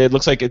 it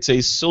looks like it's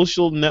a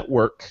social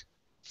network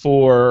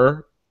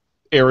for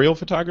aerial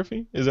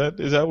photography. Is that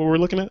what we're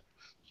looking at?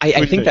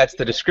 I think that's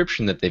the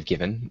description that they've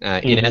given,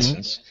 in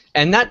essence,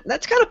 and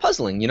that's kind of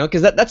puzzling,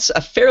 because that's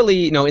a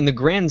fairly, in the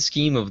grand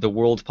scheme of the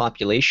world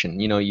population,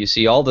 you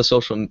see all the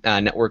social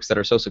networks that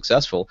are so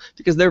successful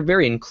because they're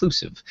very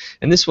inclusive,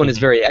 and this one is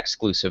very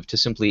exclusive to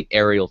simply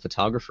aerial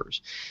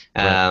photographers.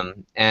 Right.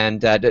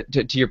 And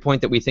to your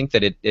point that we think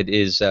that it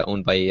is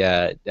owned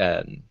by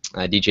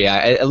DJI,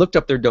 I looked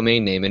up their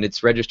domain name, and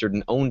it's registered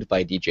and owned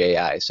by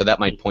DJI, so that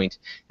might point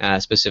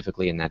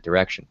specifically in that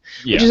direction,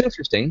 which is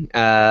interesting.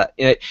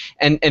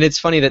 And it's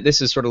funny that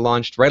this is sort of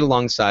launched right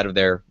alongside of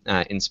their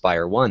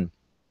Inspire 1.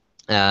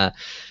 Have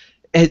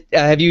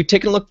you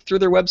taken a look through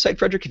their website,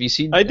 Frederick? Have you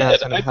seen? I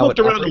did. I poked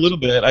around a little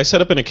bit. I set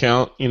up an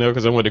account,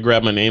 because I wanted to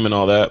grab my name and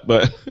all that,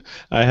 but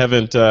I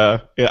haven't. I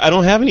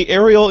don't have any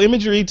aerial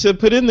imagery to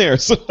put in there,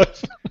 so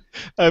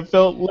I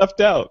felt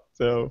left out.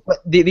 So. But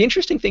the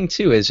interesting thing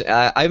too is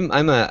I'm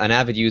an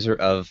avid user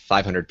of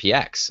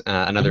 500px,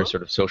 another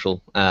sort of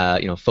social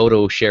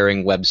photo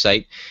sharing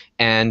website,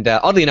 and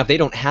oddly enough, they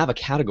don't have a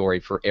category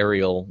for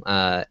aerial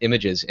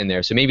images in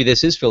there. So maybe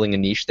this is filling a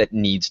niche that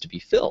needs to be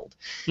filled.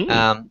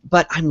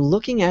 But I'm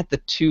looking at the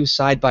two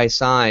side by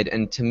side,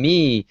 and to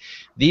me,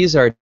 these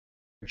are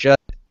just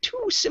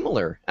too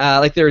similar.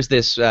 Like there's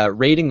this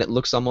rating that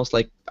looks almost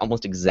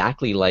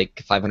exactly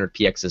like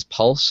 500px's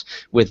Pulse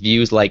with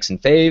views, likes,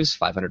 and faves.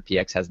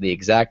 500px has the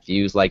exact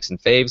views, likes,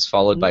 and faves,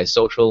 followed by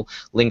social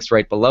links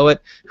right below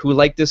it. Who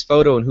liked this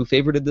photo and who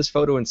favorited this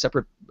photo in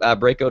separate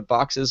breakout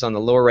boxes on the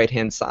lower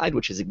right-hand side,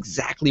 which is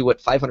exactly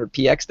what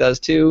 500px does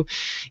too.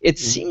 It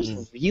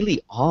seems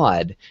really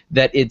odd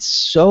that it's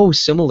so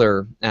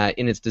similar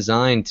in its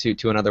design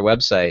to another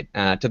website,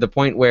 to the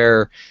point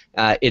where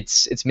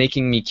it's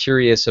making me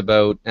curious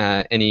about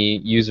any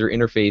user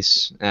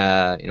interface,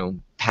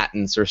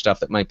 patents or stuff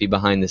that might be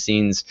behind the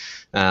scenes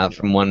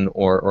from one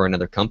or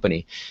another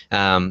company.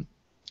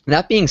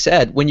 That being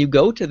said, when you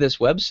go to this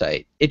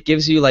website, it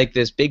gives you like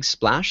this big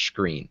splash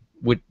screen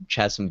which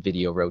has some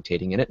video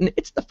rotating in it, and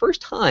it's the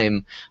first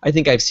time I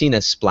think I've seen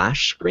a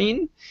splash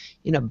screen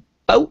in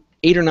about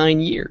 8 or 9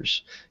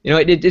 years.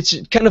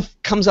 It's kind of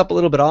comes up a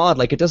little bit odd,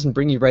 like it doesn't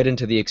bring you right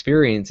into the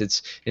experience.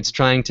 It's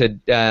trying to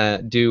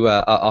do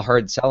a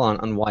hard sell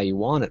on why you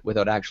want it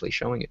without actually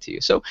showing it to you.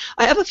 So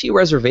I have a few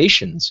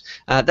reservations.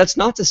 That's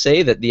not to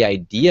say that the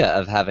idea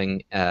of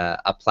having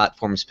a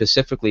platform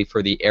specifically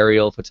for the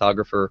aerial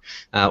photographer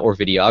or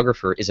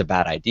videographer is a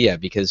bad idea,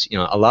 because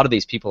a lot of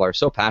these people are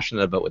so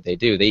passionate about what they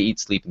do. They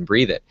eat, sleep, and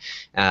breathe it.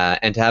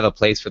 And to have a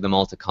place for them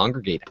all to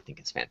congregate, I think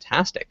is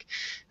fantastic.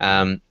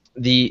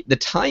 The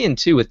tie-in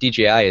too with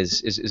DJI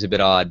is a bit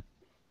odd.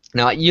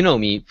 Now, you know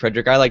me,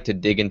 Frederick, I like to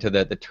dig into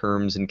the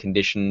terms and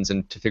conditions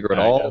and to figure out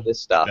all this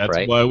stuff, right?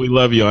 That's why we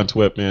love you on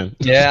TWiP, man.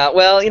 Yeah,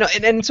 well,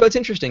 and so it's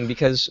interesting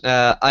because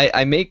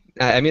I made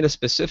a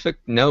specific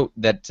note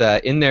that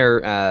in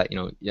their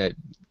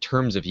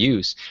terms of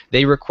use,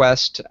 they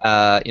request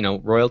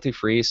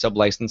royalty-free,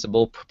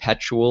 sub-licensable,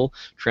 perpetual,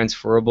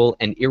 transferable,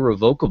 and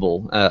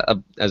irrevocable,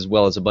 as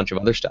well as a bunch of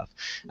other stuff,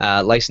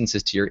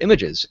 licenses to your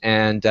images,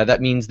 and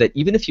that means that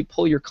even if you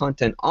pull your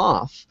content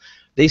off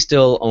they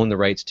still own the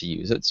rights to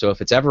use it. So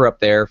if it's ever up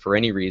there for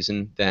any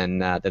reason, then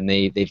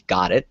they've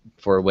got it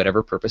for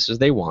whatever purposes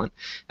they want,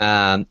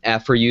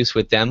 for use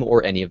with them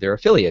or any of their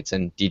affiliates.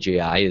 And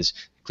DJI is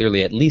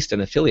clearly at least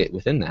an affiliate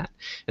within that.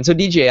 And so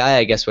DJI,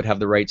 I guess, would have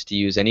the rights to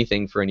use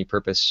anything for any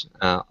purpose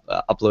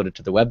uploaded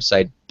to the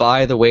website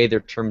by the way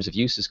their terms of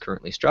use is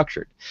currently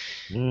structured.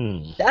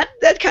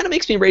 That kind of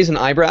makes me raise an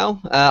eyebrow.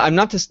 I'm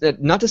not to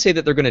say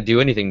that they're going to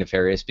do anything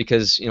nefarious,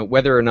 because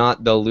whether or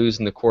not they'll lose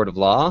in the court of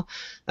law,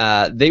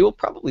 they will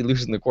probably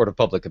lose in the court of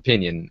public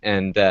opinion,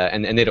 and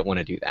they don't want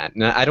to do that.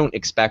 And I don't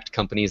expect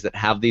companies that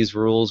have these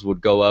rules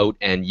would go out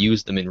and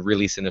use them in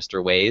really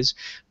sinister ways,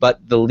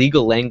 but the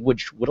legal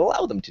language would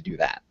allow them to do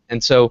that.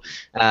 And so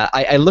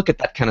I look at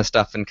that kind of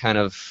stuff and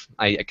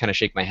I kind of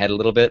shake my head a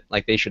little bit.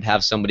 Like, they should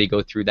have somebody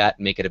go through that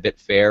and make it a bit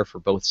fair for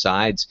both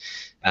sides.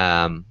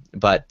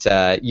 But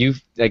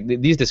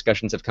these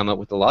discussions have come up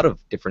with a lot of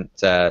different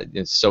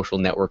social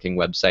networking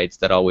websites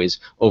that always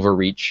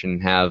overreach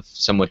and have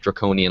somewhat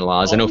draconian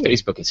laws. I know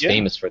Facebook is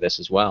famous for this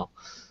as well.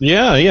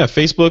 Yeah.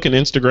 Facebook and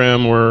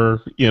Instagram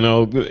were,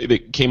 they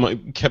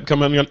kept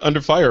coming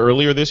under fire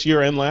earlier this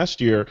year and last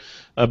year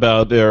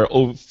about their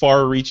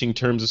far-reaching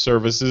terms of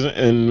services.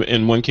 And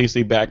in one case,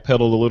 they backpedaled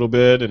a little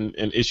bit and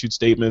issued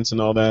statements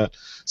and all that.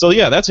 So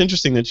yeah, that's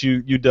interesting that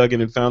you dug in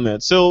and found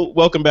that. Sil,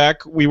 welcome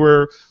back. We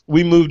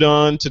moved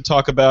on to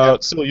talk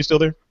about. Sil, you still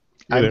there?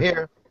 I'm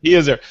here. He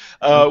is there.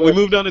 We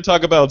moved on to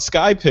talk about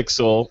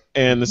Skypixel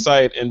and the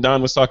site, and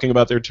Don was talking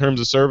about their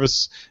terms of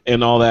service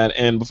and all that.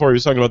 And before he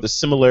was talking about the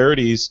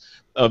similarities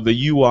of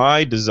the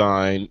UI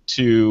design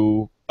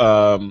to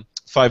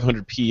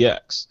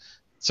 500px.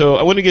 So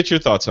I want to get your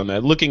thoughts on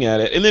that, looking at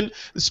it, and then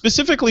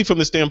specifically from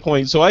the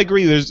standpoint. So I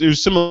agree,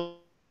 there's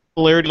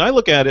similarity, and I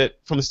look at it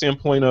from the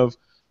standpoint of,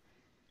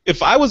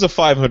 if I was a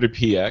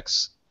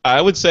 500px,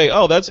 I would say,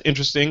 oh, that's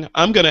interesting.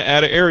 I'm going to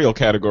add an aerial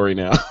category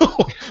now.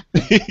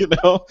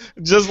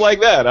 Just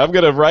like that. I'm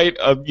going to write,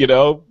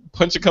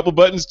 punch a couple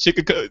buttons, check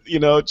a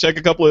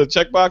couple of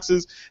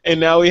checkboxes, and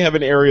now we have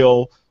an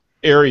aerial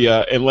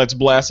area, and let's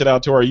blast it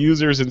out to our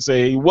users and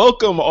say,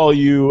 welcome all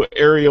you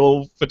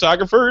aerial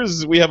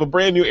photographers. We have a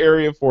brand new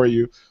area for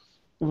you.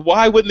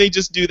 Why wouldn't they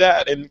just do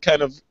that and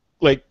kind of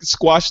like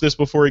squash this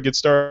before it gets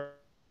started?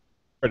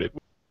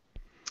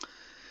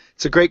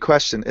 It's a great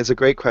question. I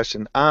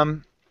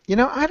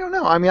don't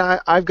know. I mean,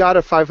 I've got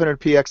a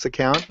 500px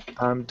account.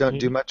 Don't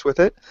do much with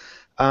it.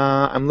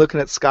 I'm looking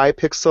at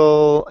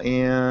Skypixel,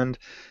 and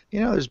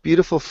there's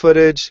beautiful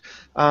footage.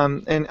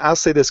 And I'll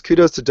say this: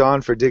 kudos to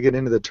Don for digging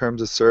into the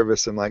terms of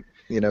service and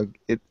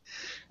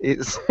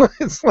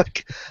it's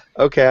like,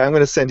 okay, I'm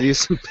going to send you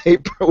some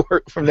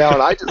paperwork from now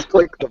on. I just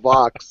click the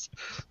box.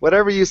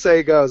 Whatever you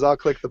say goes. I'll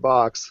click the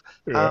box.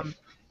 Yeah.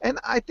 And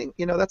I think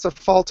that's a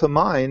fault of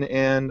mine.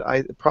 And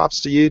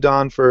props to you,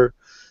 Don, for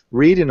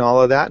reading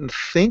all of that and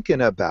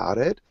thinking about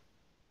it.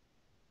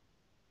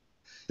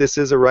 This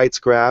is a rights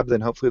grab,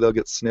 then hopefully they'll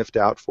get sniffed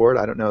out for it.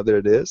 I don't know that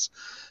it is.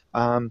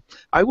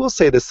 I will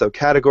say this, though,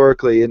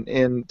 categorically,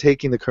 in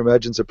taking the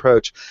curmudgeon's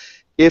approach.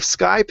 If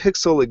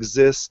Skypixel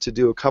exists to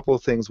do a couple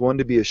of things, one,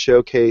 to be a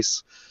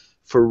showcase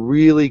for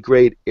really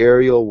great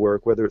aerial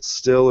work, whether it's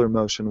still or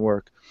motion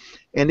work,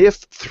 and if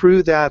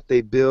through that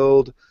they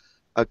build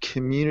a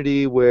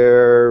community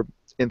where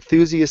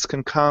enthusiasts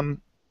can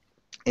come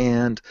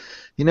and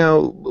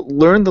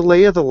learn the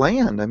lay of the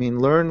land. I mean,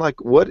 learn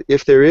what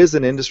if there is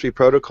an industry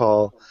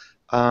protocol.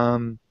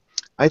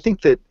 I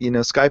think that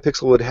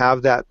Skypixel would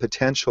have that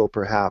potential,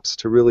 perhaps,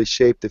 to really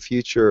shape the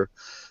future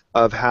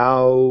of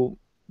how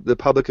the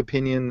public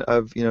opinion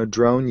of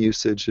drone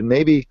usage, and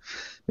maybe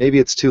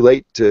it's too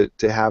late to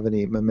have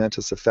any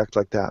momentous effect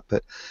like that.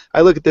 But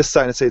I look at this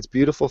site and say it's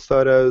beautiful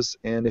photos,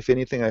 and if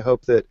anything, I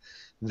hope that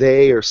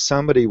they or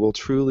somebody will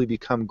truly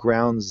become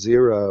ground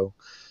zero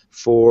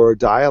for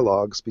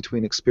dialogues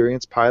between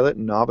experienced pilot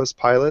and novice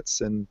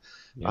pilots, and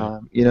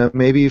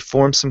maybe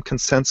form some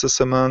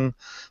consensus among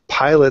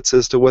pilots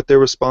as to what their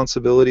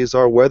responsibilities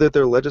are, whether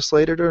they're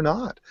legislated or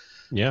not.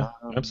 Yeah,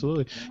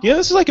 absolutely. Yeah,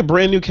 this is like a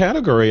brand new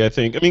category, I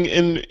think. I mean,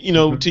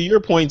 and to your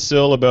point,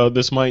 Sil, about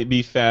this might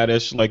be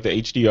faddish, like the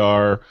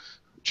HDR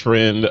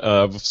trend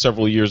of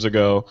several years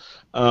ago,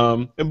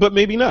 but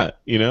maybe not.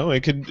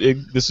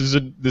 This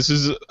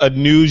is a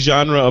new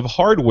genre of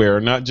hardware,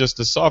 not just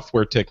a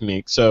software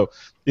technique. So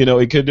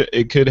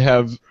it could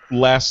have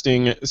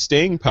lasting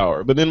staying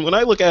power. But then when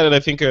I look at it, I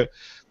think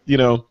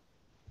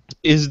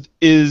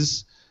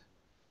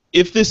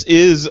if this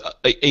is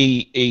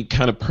a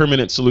kind of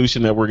permanent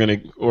solution that we're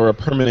going to, or a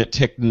permanent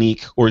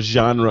technique or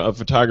genre of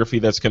photography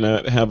that's going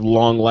to have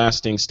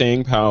long-lasting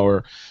staying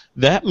power,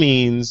 that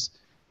means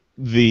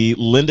the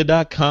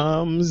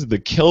lynda.coms, the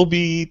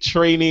Kelby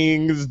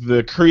trainings,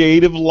 the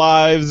creative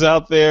lives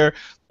out there,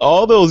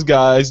 all those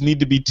guys need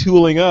to be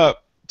tooling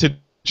up to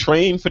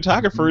train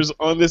photographers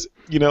on this,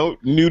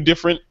 new,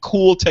 different,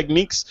 cool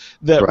techniques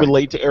that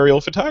relate to aerial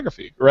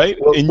photography, right?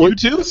 Well, and you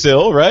too,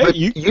 Sil, right?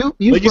 You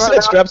like you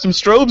said, strap some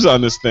strobes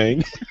on this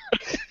thing.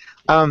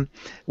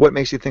 What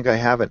makes you think I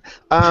haven't?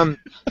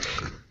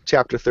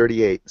 Chapter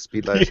 38,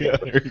 Speed Lighters. Yeah,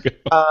 there you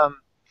go.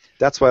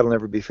 That's why it'll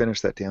never be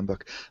finished, that damn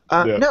book.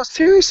 Yeah. No,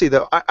 seriously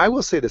though, I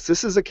will say this.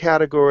 This is a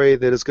category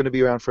that is going to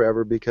be around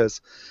forever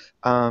because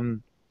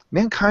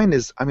mankind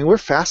is, I mean, we're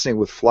fascinated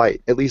with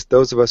flight, at least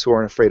those of us who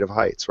aren't afraid of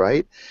heights,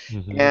 right?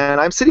 Mm-hmm. And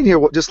I'm sitting here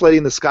just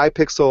letting the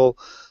Skypixel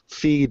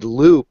feed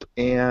loop,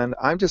 and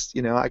I'm just,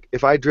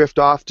 if I drift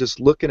off just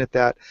looking at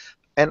that,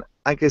 and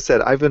like I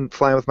said, I've been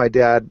flying with my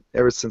dad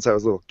ever since I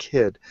was a little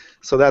kid,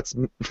 so that's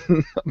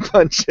a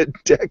bunch of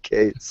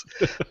decades.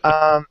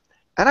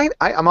 And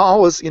I'm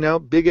always,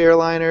 big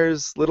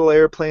airliners, little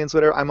airplanes,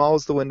 whatever, I'm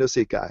always the window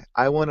seat guy.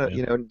 I want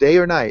to, day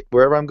or night,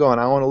 wherever I'm going,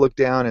 I want to look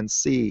down and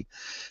see.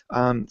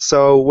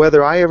 So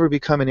whether I ever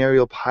become an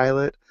aerial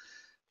pilot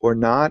or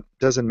not,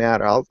 doesn't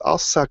matter. I'll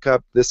suck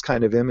up this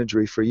kind of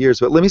imagery for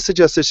years. But let me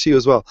suggest this to you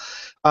as well.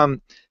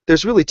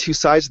 There's really two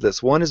sides to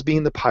this. One is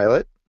being the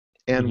pilot,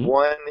 and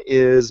one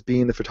is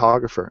being the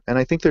photographer. And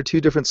I think they're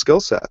two different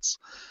skill sets.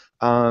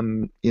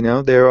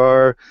 There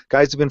are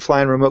guys who've been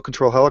flying remote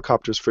control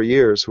helicopters for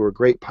years who are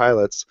great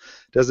pilots.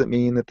 Doesn't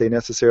mean that they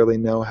necessarily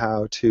know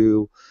how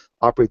to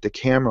operate the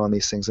camera on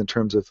these things in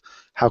terms of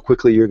how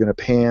quickly you're going to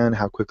pan,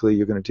 how quickly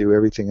you're going to do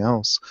everything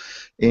else.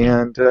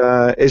 And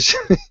as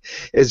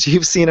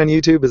you've seen on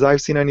YouTube, as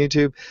I've seen on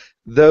YouTube,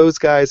 those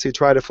guys who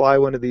try to fly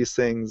one of these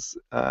things,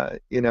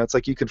 it's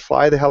like you can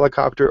fly the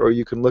helicopter or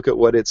you can look at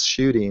what it's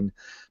shooting,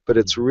 but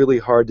it's really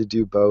hard to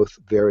do both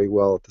very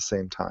well at the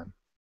same time.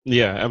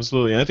 Yeah,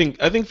 absolutely. I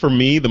think for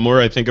me, the more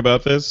I think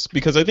about this,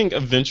 because I think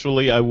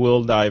eventually I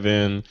will dive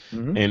in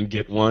and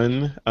get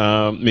one.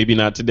 Maybe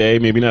not today,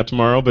 maybe not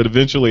tomorrow, but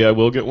eventually I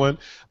will get one.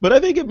 But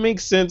I think it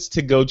makes sense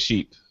to go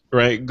cheap,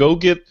 right? Go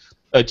get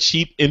a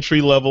cheap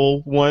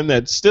entry-level one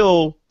that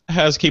still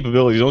has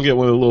capabilities. Don't get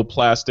one of the little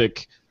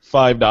plastic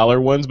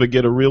 $5 ones, but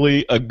get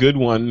a good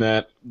one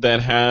that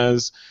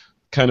has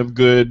kind of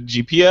good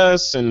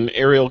GPS and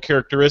aerial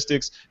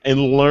characteristics, and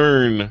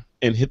learn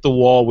and hit the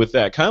wall with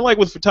that. Kind of like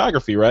with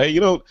photography, right? You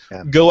don't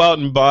go out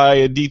and buy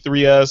a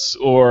D3S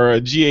or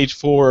a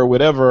GH4 or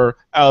whatever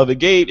out of the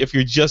gate if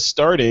you're just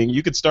starting.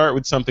 You could start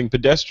with something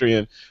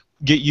pedestrian,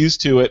 get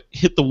used to it,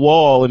 hit the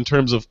wall in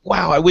terms of,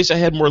 wow, I wish I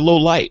had more low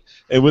light.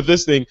 And with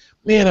this thing,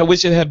 man, I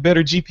wish it had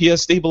better GPS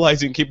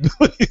stabilizing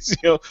capabilities,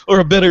 or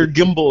a better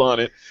gimbal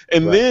on it.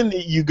 And then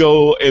you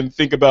go and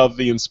think about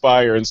the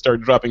Inspire and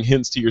start dropping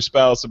hints to your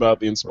spouse about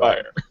the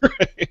Inspire.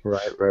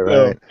 Right.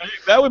 So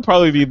that would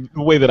probably be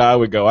the way that I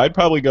would go. I'd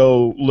probably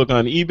go look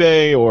on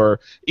eBay or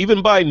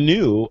even buy a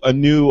new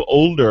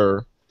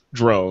older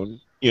drone,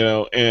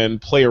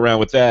 and play around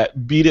with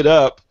that, beat it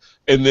up,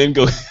 and then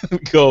go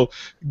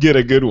get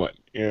a good one.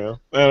 I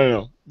don't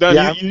know.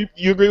 Don,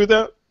 you agree with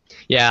that?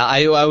 Yeah,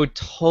 I would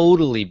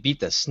totally beat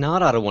the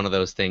snot out of one of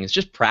those things.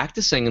 Just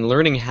practicing and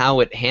learning how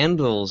it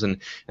handles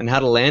and how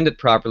to land it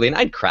properly, and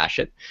I'd crash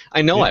it.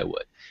 I know I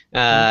would.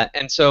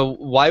 And so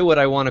why would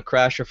I want to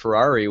crash a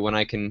Ferrari when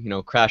I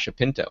can, crash a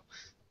Pinto?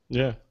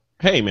 Yeah.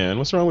 Hey, man,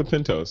 what's wrong with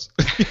Pintos?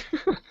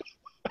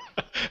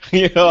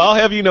 I'll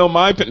have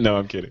my Pinto. No,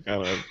 I'm kidding. I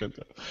don't have a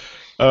Pinto.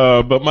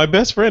 But my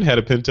best friend had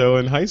a Pinto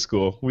in high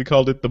school. We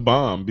called it the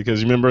bomb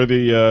because remember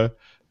the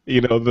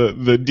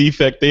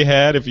defect they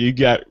had. If you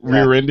got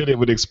rear-ended, it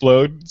would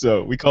explode.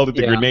 So we called it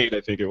the grenade.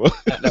 I think it was.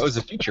 That was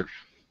a feature.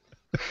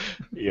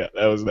 Yeah,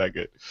 that was not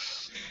good.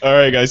 All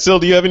right, guys. Sil,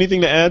 do you have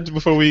anything to add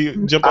before we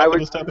jump on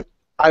this topic?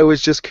 I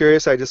was just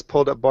curious. I just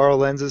pulled up Borrow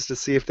Lenses to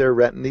see if they're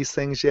renting these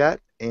things yet,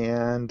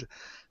 and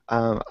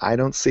I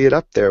don't see it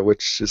up there,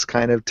 which is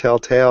kind of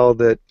telltale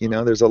that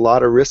there's a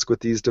lot of risk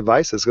with these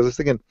devices. Because I was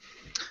thinking,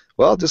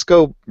 well, just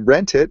go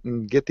rent it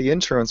and get the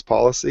insurance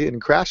policy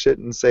and crash it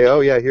and say, oh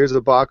yeah, here's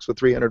a box with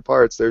 300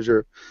 parts. There's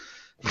your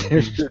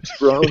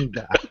drone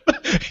back.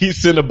 You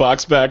send a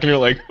box back and you're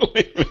like,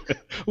 wait a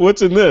minute,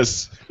 what's in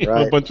this?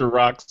 Right. A bunch of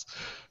rocks.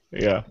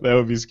 Yeah, that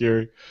would be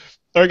scary.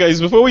 All right,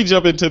 guys, before we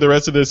jump into the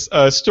rest of this,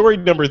 story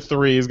number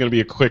 3 is going to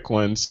be a quick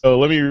one. So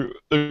let me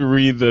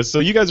read this. So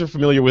you guys are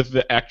familiar with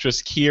the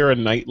actress Kiera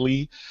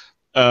Knightly.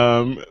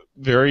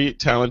 Very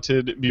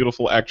talented,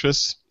 beautiful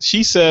actress.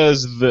 She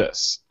says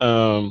this.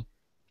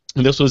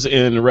 And this was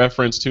in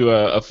reference to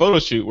a photo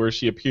shoot where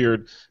she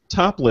appeared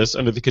topless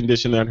under the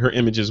condition that her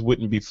images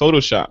wouldn't be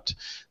photoshopped.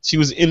 She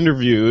was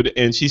interviewed,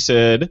 and she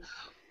said,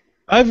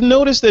 I've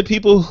noticed that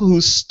people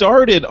who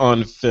started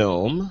on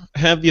film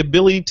have the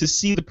ability to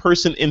see the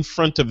person in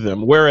front of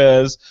them,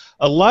 whereas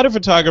a lot of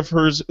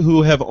photographers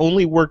who have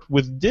only worked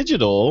with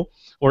digital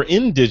or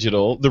in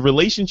digital, the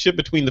relationship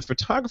between the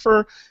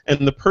photographer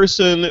and the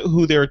person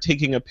who they're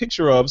taking a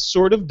picture of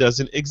sort of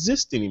doesn't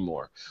exist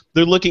anymore.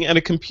 They're looking at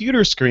a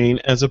computer screen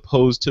as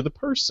opposed to the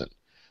person.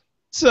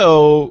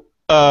 So,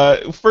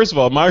 first of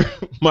all, my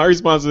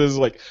response is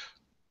like,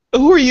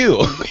 who are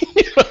you?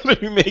 To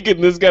be making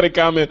this kind of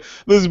comment,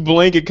 this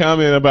blanket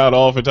comment about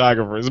all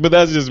photographers, but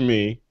that's just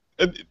me.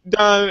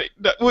 Don,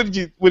 what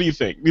do you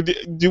think?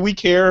 Do we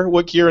care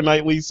what Kiera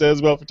Knightly says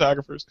about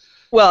photographers?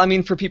 Well, I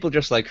mean, for people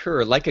just like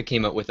her, Leica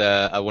came out with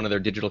one of their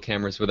digital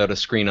cameras without a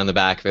screen on the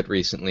back of it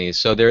recently.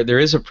 So there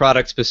is a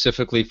product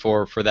specifically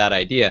for that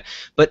idea.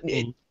 But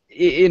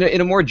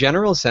In a more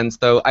general sense,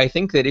 though, I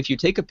think that if you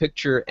take a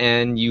picture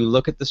and you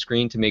look at the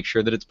screen to make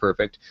sure that it's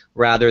perfect,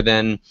 rather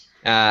than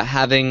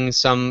having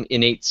some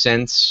innate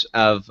sense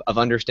of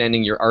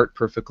understanding your art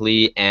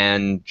perfectly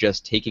and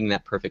just taking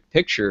that perfect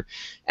picture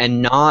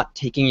and not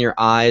taking your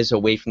eyes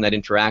away from that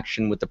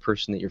interaction with the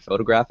person that you're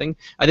photographing,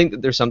 I think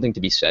that there's something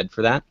to be said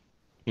for that.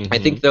 I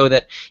think, though,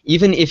 that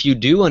even if you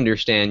do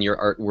understand your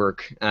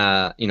artwork,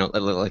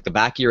 like the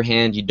back of your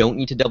hand, you don't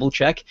need to double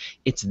check.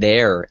 It's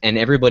there, and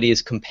everybody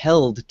is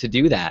compelled to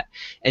do that.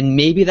 And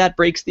maybe that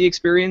breaks the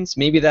experience.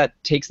 Maybe that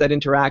takes that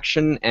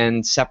interaction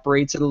and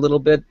separates it a little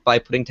bit by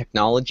putting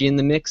technology in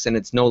the mix, and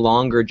it's no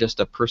longer just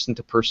a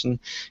person-to-person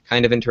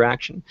kind of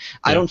interaction. Yeah.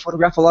 I don't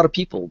photograph a lot of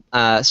people,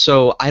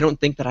 so I don't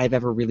think that I've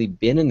ever really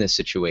been in this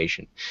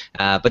situation.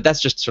 But that's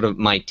just sort of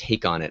my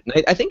take on it.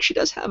 And I think she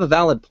does have a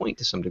valid point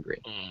to some degree.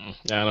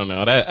 I don't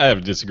know. I have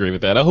to disagree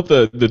with that. I hope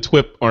the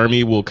TWiP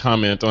army will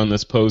comment on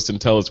this post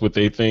and tell us what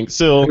they think.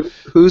 Still,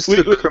 who's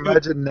the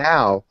curmudgeon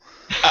now?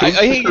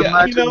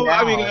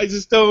 I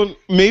just don't.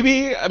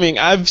 Maybe,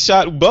 I've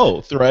shot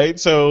both, right?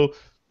 So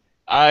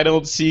I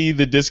don't see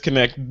the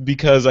disconnect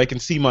because I can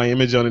see my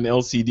image on an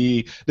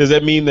LCD. Does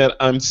that mean that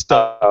I'm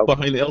stuck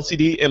behind the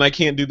LCD and I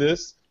can't do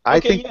this? I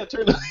can't go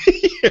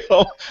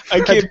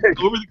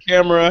over the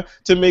camera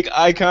to make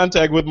eye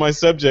contact with my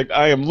subject.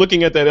 I am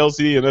looking at that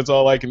LCD, and that's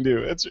all I can do.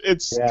 It's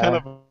kind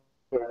of.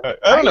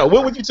 I don't know.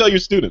 What would you tell your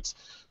students?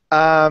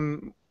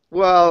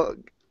 Well,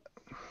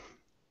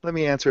 let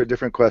me answer a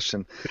different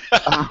question.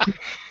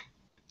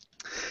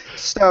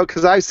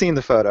 Because I've seen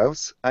the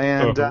photos,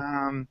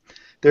 and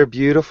they're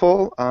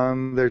beautiful.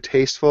 They're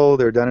tasteful.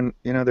 They're done.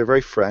 They're very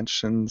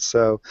French, and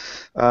so,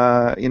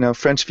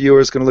 French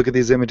viewers going to look at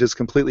these images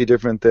completely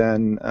different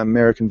than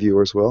American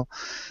viewers will.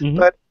 Mm-hmm.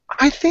 But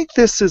I think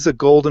this is a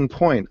golden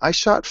point. I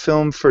shot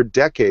film for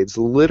decades,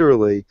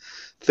 literally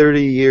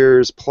 30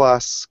 years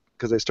plus,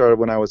 because I started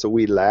when I was a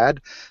wee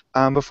lad,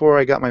 before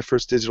I got my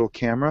first digital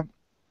camera.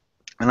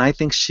 And I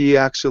think she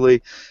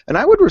actually, and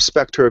I would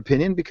respect her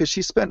opinion because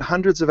she spent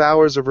hundreds of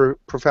hours of her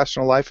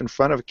professional life in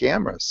front of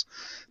cameras,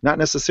 not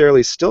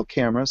necessarily still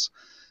cameras,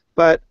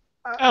 but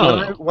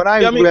when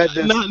I read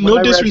this,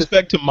 no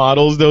disrespect to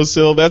models though,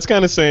 Sil. That's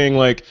kind of saying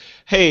like,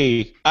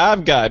 hey,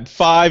 I've got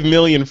 5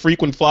 million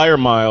frequent flyer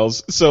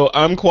miles, so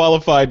I'm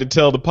qualified to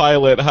tell the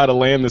pilot how to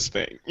land this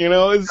thing. I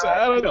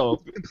don't know.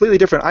 Completely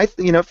different.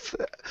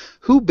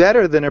 Who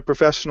better than a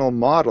professional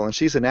model? And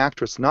she's an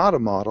actress, not a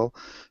model.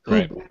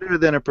 Who better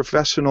than a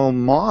professional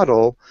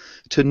model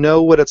to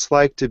know what it's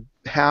like to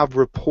have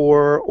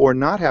rapport or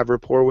not have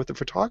rapport with the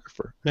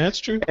photographer? That's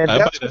true. And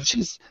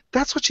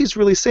that's what she's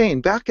really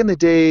saying. Back in the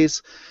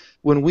days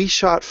when we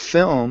shot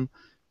film,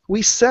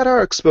 we set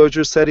our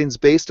exposure settings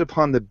based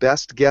upon the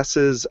best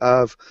guesses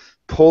of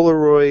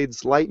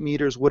Polaroids, light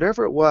meters,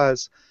 whatever it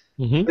was.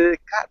 Mm-hmm. But it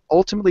got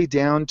ultimately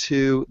down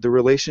to the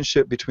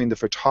relationship between the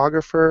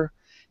photographer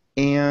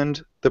and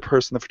the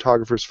person the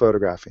photographer's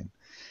photographing.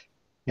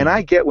 And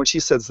I get when she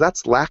says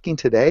that's lacking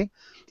today.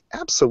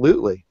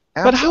 Absolutely.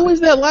 But how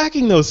is that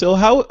lacking though, Sil?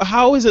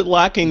 How is it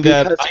lacking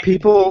because that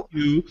people I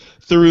can see you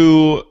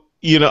through?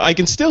 I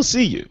can still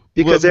see you.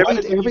 Because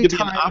every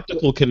time an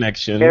optical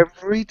connection.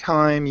 Every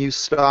time you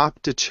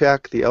stop to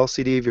check the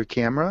LCD of your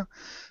camera,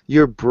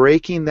 you're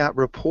breaking that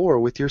rapport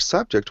with your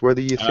subject,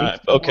 whether you think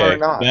or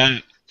not.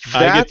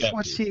 That's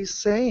what she's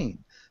saying.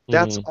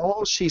 That's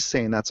all she's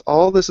saying. That's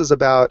all this is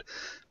about.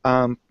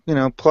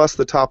 Plus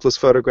the topless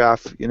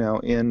photograph,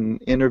 in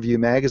Interview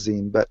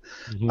magazine. But,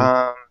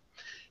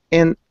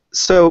 and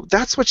so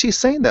that's what she's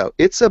saying, though.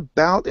 It's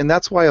about, and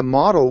that's why a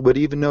model would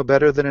even know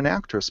better than an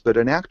actress. But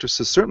an actress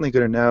is certainly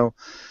going to know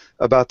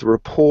about the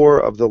rapport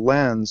of the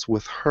lens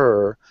with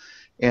her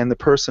and the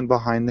person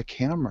behind the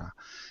camera.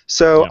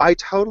 So I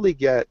totally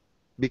get,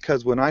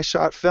 because when I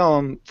shot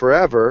film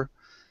forever,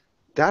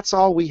 that's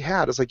all we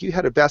had. It's like you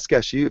had a best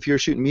guess. If you were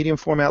shooting medium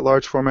format,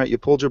 large format, you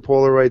pulled your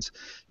Polaroids,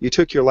 you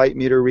took your light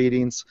meter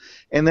readings,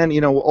 and then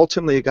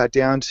ultimately it got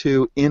down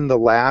to in the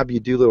lab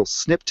you do little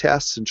snip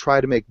tests and try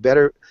to make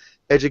better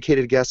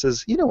educated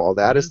guesses. All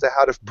that as to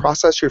how to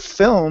process your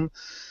film.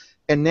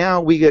 And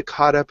now we get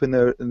caught up in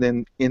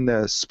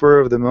the spur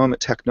of the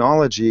moment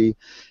technology,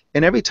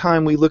 and every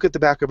time we look at the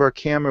back of our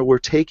camera, we're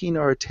taking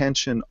our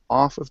attention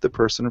off of the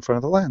person in front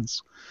of the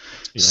lens.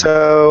 Yeah.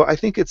 So I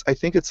think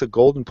it's a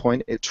golden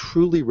point. It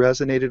truly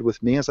resonated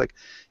with me. It's like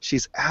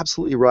she's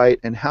absolutely right,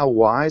 and how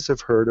wise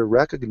of her to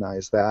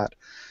recognize that.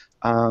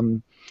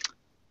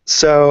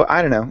 So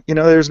I don't know.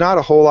 There's not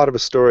a whole lot of a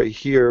story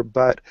here,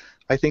 but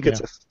I think it's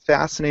a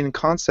fascinating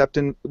concept.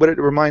 And what it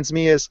reminds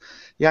me is,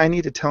 I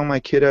need to tell my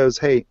kiddos,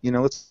 hey,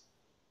 let's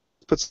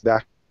put some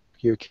back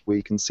here where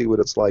you can see what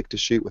it's like to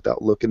shoot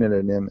without looking at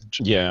an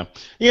image. Yeah.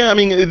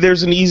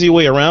 There's an easy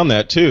way around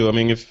that too.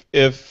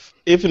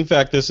 If in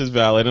fact this is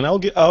valid, and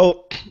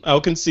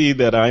I'll concede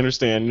that I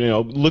understand,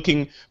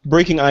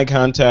 breaking eye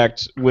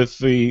contact with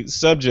the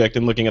subject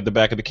and looking at the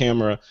back of the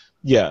camera,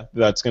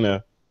 that's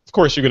gonna, of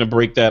course you're gonna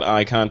break that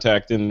eye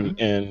contact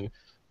and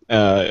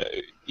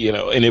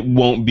and it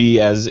won't be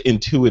as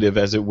intuitive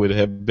as it would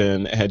have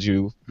been had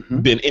you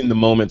been in the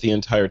moment the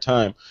entire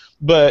time.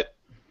 But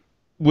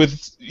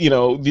with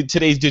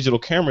today's digital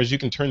cameras, you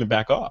can turn the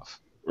back off,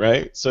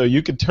 right? So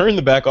you could turn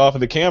the back off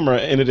of the camera,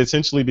 and it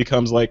essentially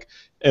becomes like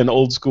an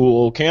old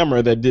school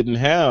camera that didn't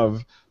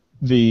have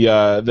the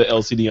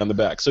LCD on the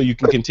back. So you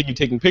can continue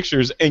taking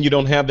pictures, and you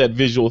don't have that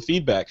visual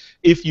feedback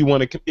if you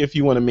want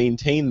to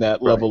maintain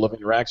that level of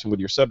interaction with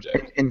your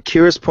subject. And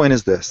Kiera's point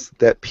is this: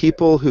 that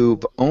people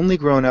who've only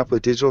grown up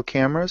with digital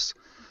cameras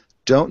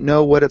don't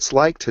know what it's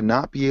like to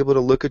not be able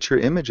to look at your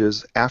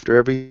images after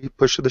every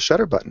push of the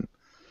shutter button.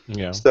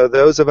 Yeah. So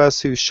those of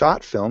us who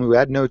shot film, who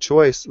had no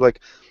choice, like,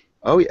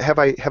 oh, have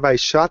I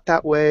shot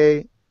that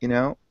way,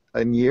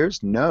 in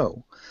years?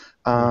 No.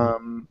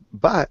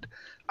 But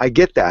I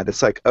get that.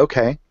 It's like,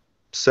 okay,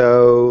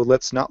 so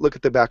let's not look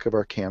at the back of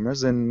our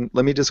cameras, and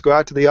let me just go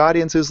out to the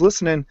audience who's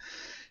listening.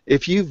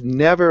 If you've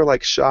never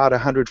shot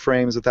 100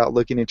 frames without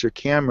looking at your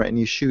camera, and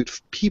you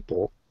shoot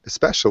people,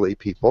 especially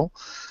people,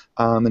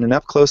 in an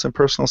up close and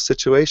personal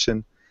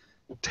situation,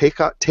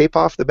 tape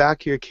off the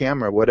back of your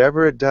camera,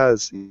 whatever it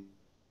does,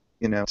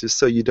 just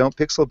so you don't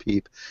pixel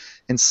peep,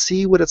 and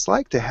see what it's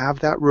like to have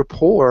that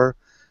rapport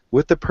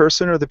with the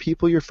person or the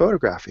people you're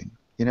photographing.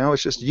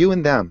 It's just you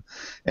and them,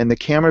 and the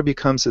camera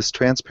becomes this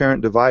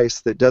transparent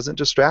device that doesn't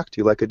distract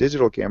you like a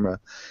digital camera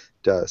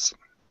does.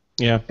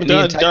 Yeah,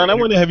 Don, I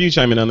want to have you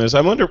chime in on this. I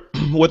wonder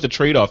what the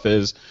trade-off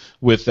is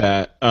with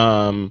that,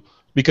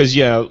 because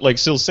like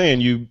Syl's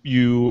saying,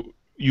 you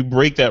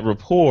break that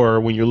rapport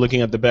when you're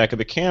looking at the back of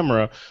the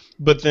camera,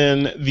 but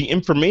then the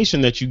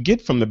information that you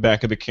get from the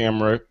back of the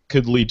camera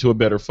could lead to a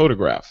better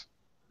photograph.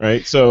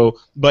 Right, so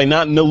by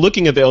not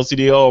looking at the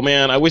LCD, oh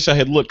man, I wish I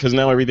had looked because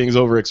now everything's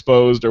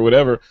overexposed or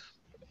whatever.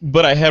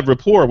 But I had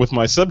rapport with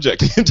my subject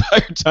the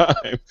entire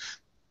time.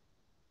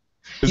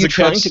 Are you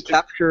trying to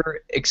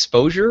capture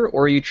exposure,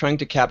 or are you trying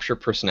to capture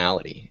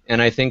personality?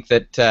 And I think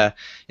that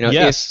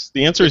yes,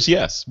 the answer is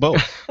yes,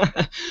 both.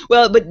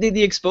 Well, but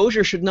the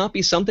exposure should not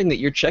be something that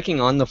you're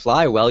checking on the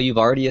fly while you've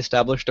already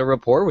established a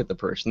rapport with the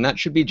person. That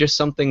should be just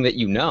something that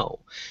you know.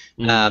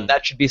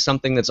 That should be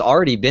something that's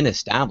already been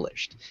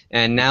established,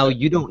 and now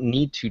you don't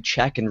need to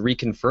check and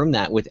reconfirm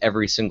that with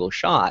every single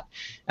shot.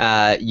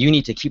 You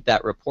need to keep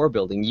that rapport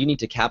building. You need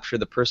to capture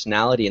the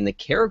personality and the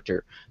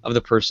character of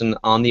the person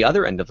on the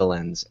other end of the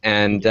lens,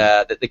 and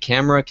that the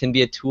camera can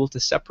be a tool to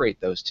separate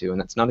those two, and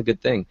that's not a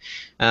good thing.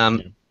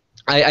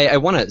 I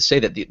want to say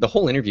that the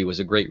whole interview was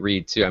a great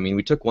read too. I mean,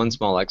 we took one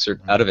small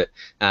excerpt out of it,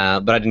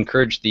 but I'd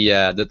encourage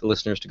the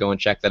listeners to go and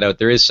check that out.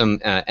 There is some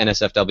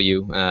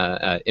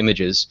NSFW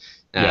images.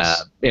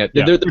 Yes.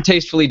 They're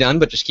tastefully done,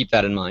 but just keep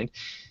that in mind.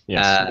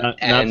 Yes,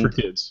 not for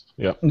kids.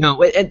 Yeah. No,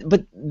 but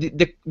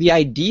the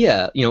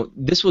idea,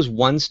 this was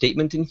one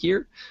statement in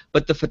here,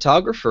 but the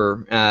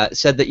photographer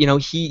said that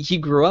he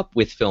grew up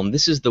with film.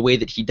 This is the way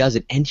that he does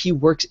it, and he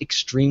works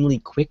extremely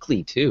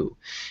quickly too,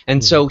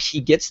 and so he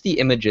gets the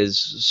images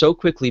so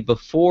quickly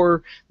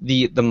before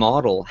the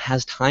model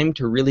has time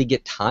to really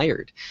get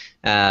tired.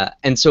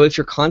 And so if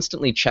you're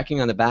constantly checking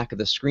on the back of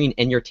the screen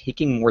and you're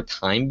taking more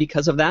time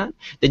because of that,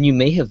 then you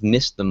may have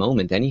missed the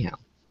moment anyhow.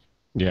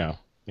 Yeah.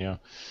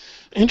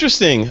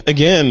 Interesting.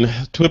 Again,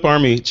 TWiP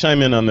Army,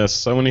 chime in on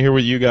this. I want to hear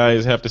what you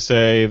guys have to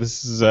say.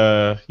 This is,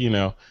 this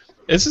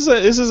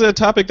is a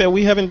topic that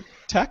we haven't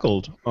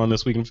tackled on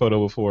This Week in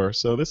Photo before.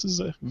 So this is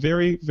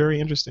very,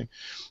 very interesting.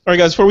 All right,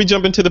 guys. Before we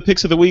jump into the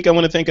picks of the week, I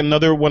want to thank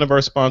another one of our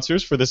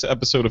sponsors for this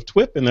episode of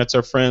TWiP, and that's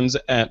our friends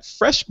at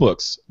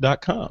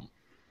FreshBooks.com.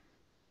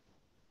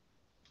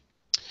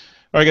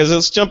 All right, guys,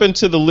 let's jump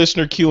into the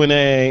listener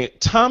Q&A.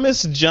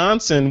 Thomas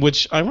Johnson,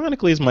 which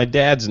ironically is my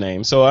dad's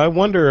name, so I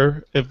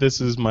wonder if this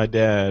is my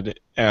dad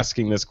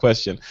asking this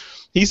question.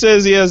 He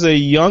says he has a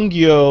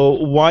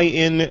Yongyo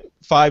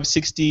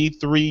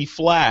YN563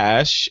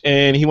 flash,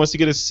 and he wants to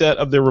get a set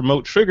of their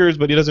remote triggers,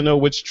 but he doesn't know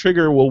which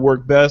trigger will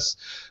work best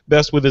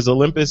with his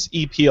Olympus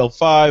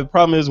EPL5.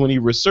 Problem is, when he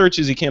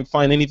researches, he can't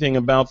find anything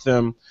about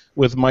them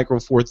with Micro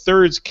Four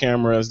Thirds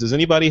cameras. Does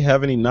anybody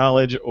have any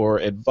knowledge or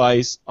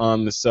advice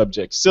on the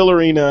subject?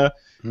 Silverina,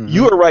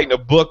 you are writing a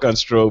book on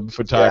strobe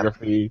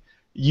photography. Yeah.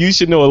 You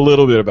should know a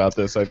little bit about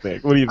this, I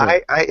think. What do you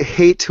think? I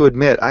hate to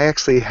admit, I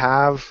actually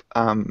have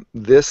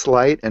this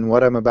light and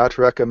what I'm about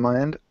to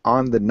recommend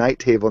on the night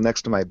table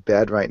next to my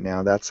bed right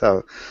now. That's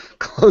how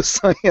close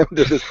I am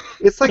to this.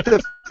 It's like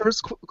the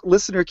first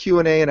listener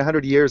Q&A in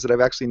 100 years that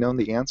I've actually known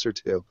the answer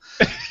to.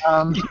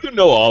 You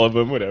know all of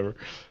them, whatever.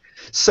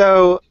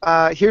 So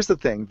here's the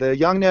thing. The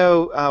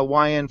Yongno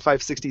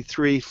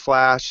YN563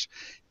 flash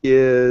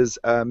is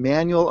a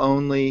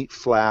manual-only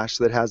flash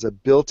that has a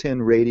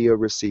built-in radio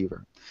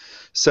receiver.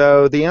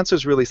 So the answer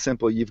is really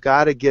simple. You've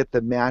got to get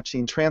the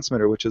matching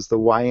transmitter, which is the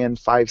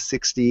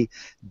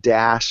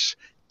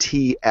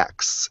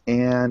YN560-TX.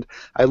 And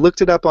I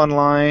looked it up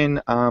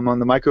online on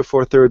the Micro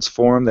Four Thirds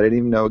forum that I didn't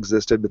even know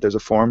existed, but there's a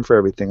forum for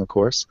everything, of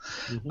course.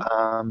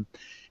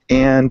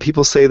 and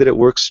people say that it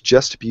works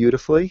just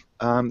beautifully.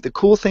 The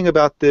cool thing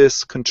about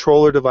this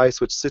controller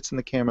device, which sits in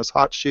the camera's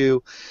hot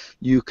shoe,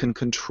 you can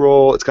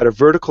control, it's got a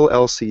vertical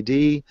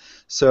LCD,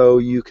 so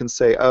you can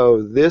say,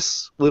 oh,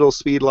 this little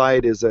speed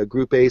light is a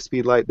group A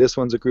speed light, this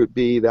one's a group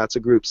B, that's a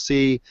group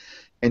C,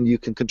 and you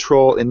can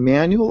control in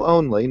manual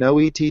only, no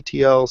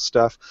ETTL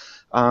stuff,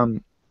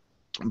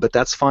 but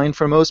that's fine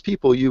for most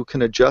people. You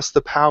can adjust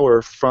the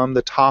power from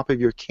the top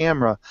of your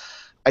camera.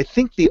 I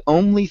think the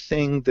only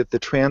thing that the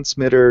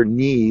transmitter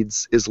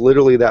needs is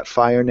literally that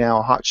Fire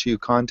Now hot shoe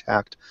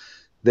contact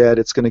that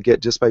it's going to get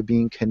just by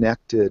being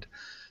connected.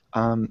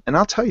 And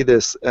I'll tell you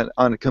this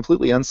on a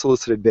completely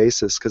unsolicited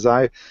basis,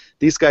 because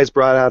these guys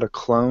brought out a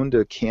clone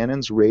to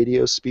Canon's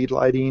radio speed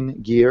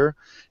lighting gear,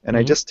 and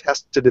I just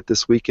tested it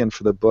this weekend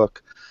for the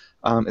book.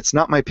 It's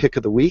not my pick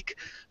of the week,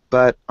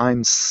 but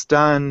I'm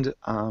stunned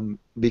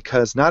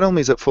because not only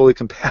is it fully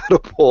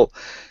compatible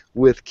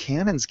with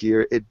Canon's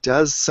gear, it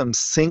does some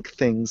sync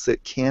things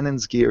that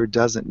Canon's gear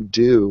doesn't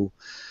do,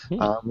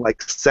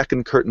 like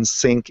second curtain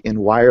sync in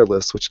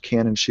wireless, which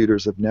Canon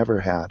shooters have never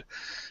had.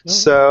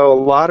 So a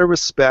lot of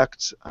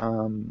respect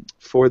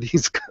for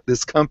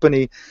this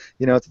company.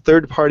 You know, it's a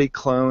third-party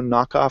clone,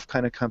 knockoff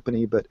kind of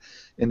company, but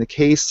in the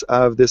case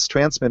of this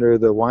transmitter,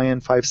 the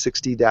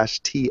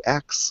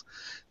YN560-TX,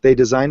 they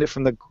designed it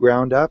from the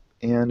ground up,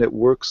 and it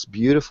works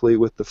beautifully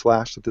with the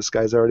flash that this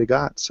guy's already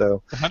got.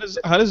 So how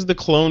does the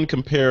clone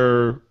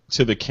compare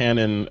to the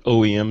Canon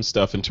OEM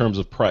stuff in terms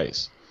of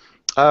price?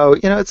 Oh,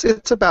 you know,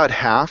 it's about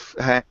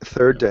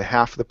third to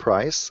half the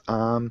price.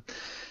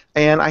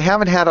 And I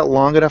haven't had it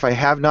long enough. I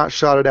have not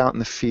shot it out in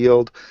the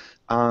field.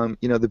 You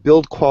know, the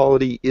build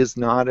quality is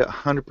not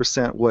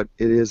 100% what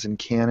it is in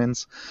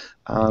Canon's.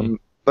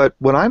 But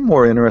what I'm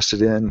more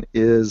interested in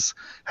is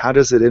how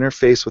does it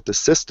interface with the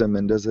system,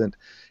 and does it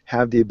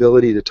have the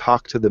ability to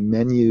talk to the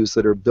menus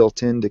that are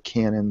built into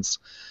Canon's,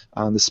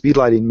 the speed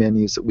lighting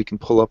menus that we can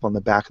pull up on the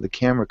back of the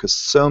camera, because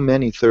so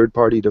many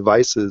third-party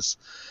devices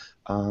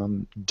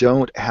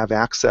don't have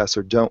access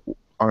or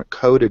aren't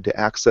coded to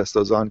access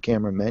those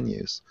on-camera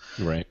menus.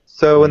 Right.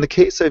 So in the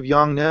case of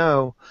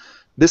Yongno,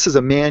 this is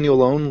a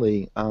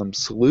manual-only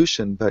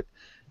solution, but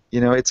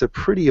you know, it's a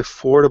pretty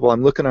affordable.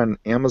 I'm looking on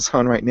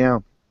Amazon right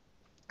now.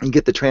 You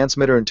get the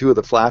transmitter and 2 of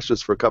the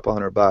flashes for a couple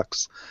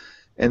 $100,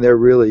 and there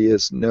really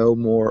is no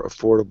more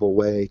affordable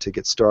way to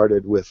get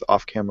started with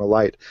off-camera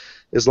light,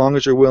 as long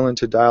as you're willing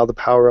to dial the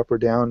power up or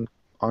down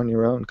on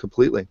your own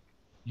completely.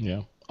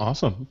 Yeah,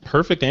 awesome,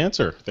 perfect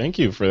answer. Thank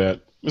you for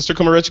that, Mr.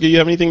 Komarechki. You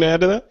have anything to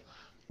add to that?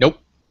 Nope.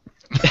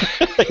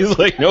 He's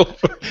like, nope.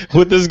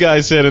 What this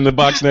guy said in the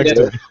box next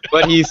to him.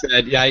 What he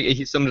said, yeah,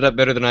 he summed it up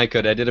better than I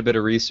could. I did a bit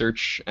of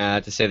research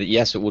to say that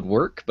yes, it would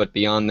work, but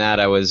beyond that,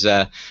 I was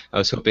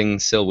hoping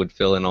Sil would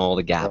fill in all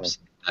the gaps.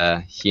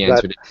 He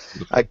answered it.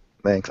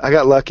 Thanks. I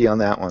got lucky on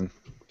that one.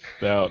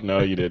 No,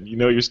 you did. You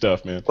know your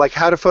stuff, man. Like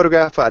how to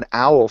photograph an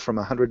owl from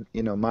 100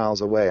 miles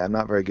away. I'm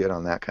not very good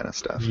on that kind of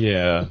stuff.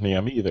 Yeah, me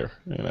either.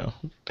 You know,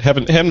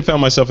 haven't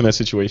found myself in that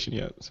situation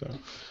yet. So.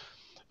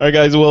 All right,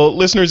 guys. Well,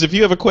 listeners, if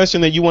you have a question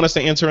that you want us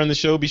to answer on the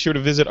show, be sure to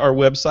visit our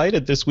website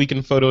at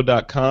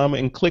thisweekinphoto.com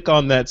and click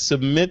on that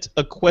Submit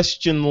a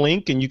Question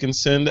link, and you can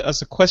send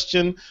us a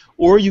question,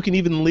 or you can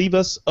even leave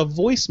us a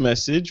voice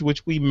message,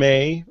 which we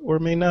may or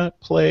may not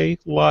play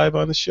live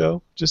on the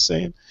show. Just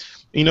saying.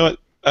 You know what?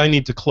 I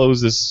need to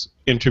close this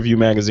interview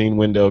magazine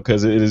window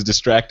because it is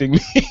distracting me.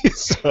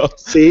 So,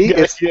 see,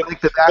 it's like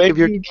the back of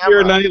your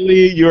camera. Kiera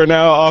Knightly, you are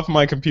now off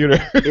my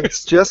computer.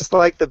 It's just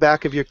like the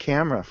back of your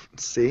camera.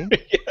 See?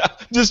 Yeah,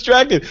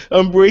 distracted.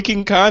 I'm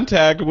breaking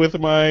contact with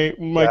my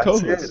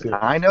co-host.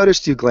 I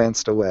noticed you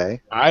glanced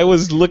away. I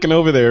was looking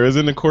over there. It was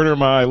in the corner of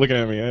my eye looking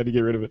at me. I had to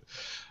get rid of it.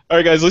 All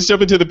right, guys, let's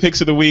jump into the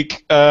picks of the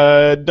week.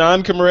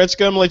 Don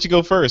Komarechka, I'm going to let you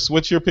go first.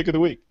 What's your pick of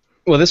the week?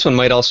 Well, this one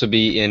might also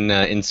be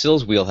in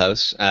Sil's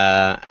wheelhouse.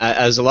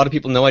 As a lot of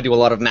people know, I do a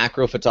lot of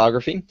macro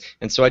photography,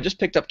 and so I just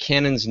picked up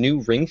Canon's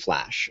new ring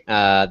flash.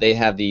 They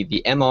have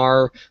the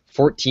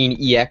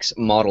MR14EX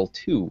Model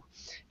 2,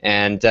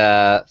 and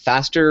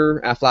faster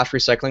flash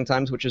recycling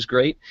times, which is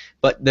great.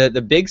 But the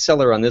big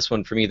seller on this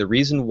one for me, the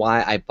reason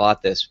why I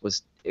bought this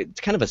was, it's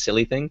kind of a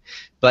silly thing,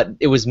 but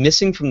it was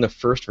missing from the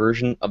first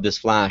version of this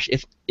flash.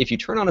 If you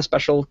turn on a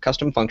special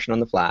custom function on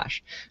the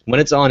flash,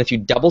 when it's on, if you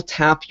double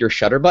tap your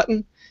shutter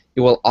button, it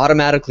will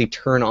automatically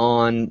turn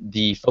on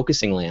the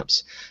focusing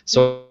lamps.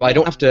 So I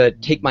don't have to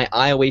take my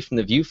eye away from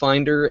the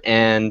viewfinder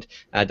and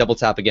double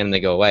tap again and they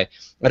go away.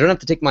 I don't have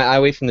to take my eye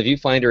away from the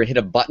viewfinder and hit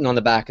a button on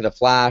the back of the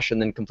flash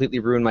and then completely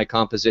ruin my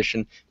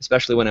composition,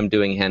 especially when I'm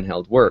doing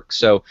handheld work.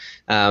 So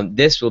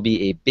this will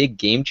be a big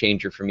game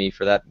changer for me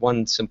for that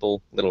one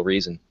simple little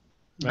reason.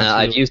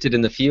 I've used it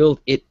in the field.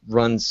 It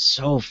runs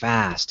so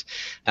fast.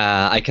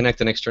 I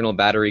connect an external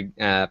battery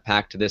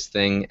pack to this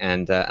thing,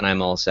 and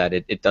I'm all set.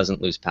 It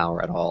doesn't lose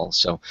power at all.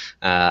 So,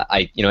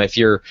 if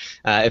you're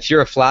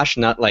a flash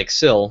nut like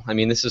Sil, I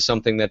mean, this is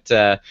something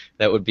that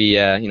would be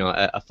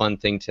a fun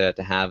thing to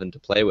have and to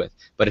play with.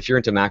 But if you're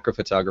into macro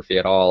photography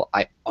at all,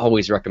 I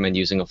always recommend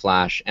using a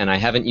flash, and I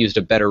haven't used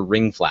a better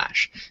ring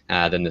flash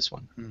than this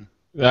one.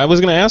 I was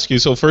going to ask you.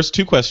 So first,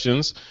 two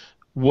questions.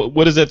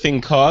 What does that thing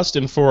cost?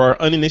 And for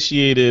our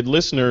uninitiated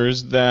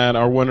listeners that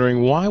are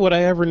wondering why would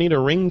I ever need a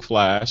ring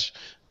flash,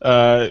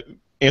 uh,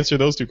 answer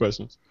those two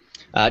questions.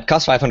 It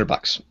costs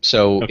 $500,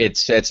 so Okay.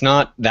 it's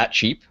not that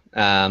cheap.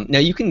 Now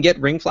you can get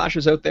ring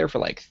flashes out there for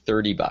like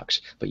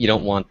 $30, but you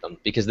don't want them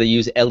because they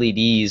use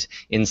LEDs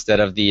instead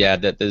of the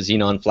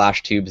xenon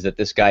flash tubes that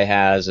this guy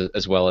has,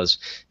 as well as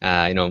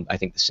I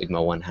think the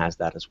Sigma one has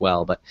that as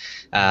well. But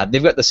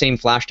they've got the same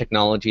flash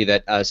technology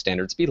that a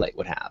standard speedlight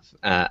would have,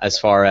 as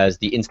far as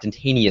the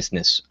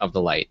instantaneousness of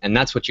the light, and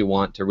that's what you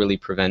want to really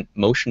prevent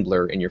motion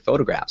blur in your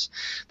photographs.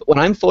 But when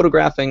I'm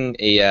photographing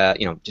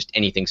just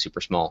anything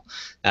super small,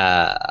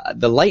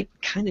 the light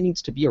kind of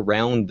needs to be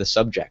around the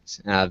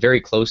subject,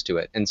 very close to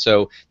it. And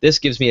so this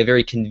gives me a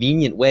very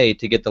convenient way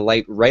to get the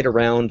light right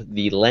around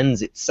the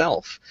lens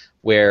itself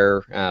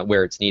where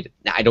it's needed.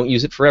 Now, I don't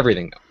use it for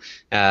everything,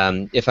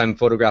 though. If I'm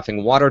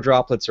photographing water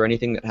droplets or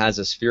anything that has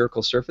a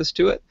spherical surface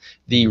to it,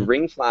 the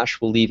ring flash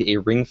will leave a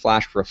ring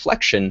flash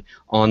reflection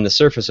on the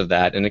surface of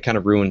that, and it kind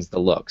of ruins the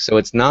look. So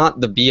it's not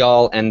the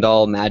be-all,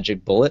 end-all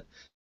magic bullet,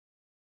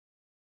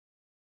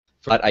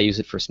 but I use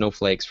it for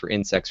snowflakes, for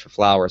insects, for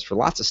flowers, for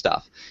lots of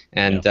stuff,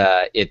 and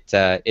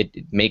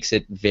it makes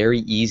it very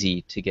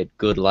easy to get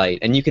good light.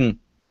 And you can,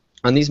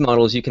 on these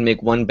models, you can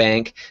make one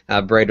bank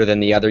brighter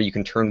than the other. You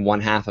can turn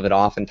one half of it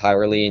off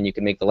entirely, and you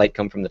can make the light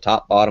come from the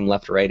top, bottom,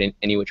 left, or right, in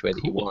any which way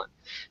that you want.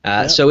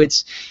 So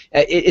it's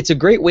a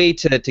great way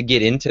to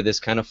get into this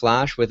kind of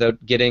flash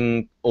without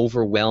getting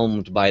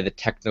overwhelmed by the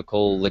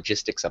technical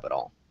logistics of it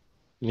all.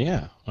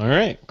 Yeah. All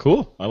right.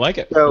 Cool. I like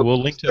it. So,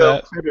 we'll link to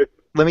that. Frederick,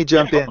 let me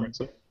jump in.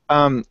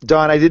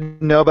 Don, I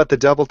didn't know about the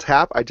double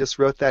tap. I just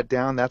wrote that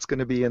down. That's going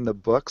to be in the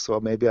book, so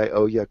maybe I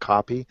owe you a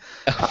copy.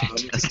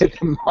 Get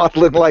the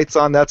modeling lights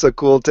on. That's a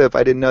cool tip.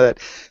 I didn't know that.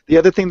 The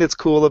other thing that's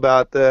cool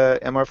about the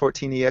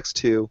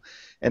MR14EX2,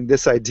 and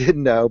this I did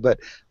know, but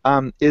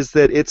is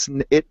that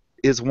it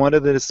is one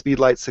of the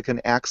speedlights that can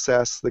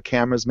access the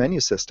camera's menu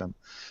system.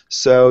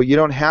 So you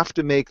don't have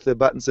to make the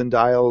buttons and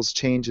dials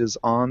changes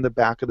on the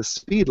back of the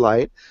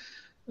speedlight.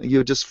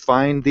 You just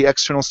find the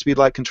external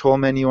speedlight control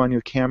menu on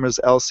your camera's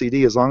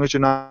LCD. As long as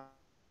you're not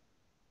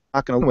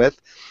going to with,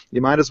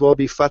 you might as well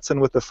be futzing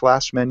with the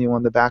flash menu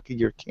on the back of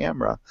your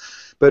camera.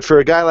 But for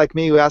a guy like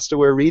me who has to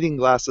wear reading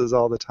glasses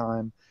all the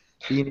time,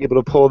 being able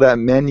to pull that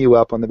menu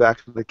up on the back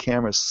of the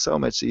camera is so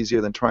much easier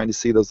than trying to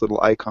see those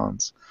little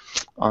icons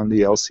on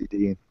the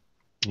LCD.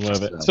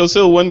 Love it.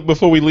 So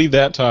before we leave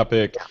that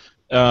topic,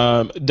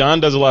 Don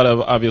does a lot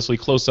of obviously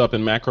close-up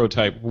and macro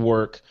type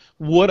work.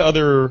 What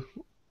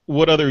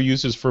other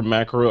uses for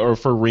macro or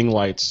for ring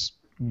lights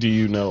do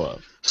you know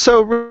of?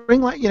 So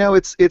ring light,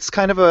 it's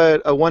kind of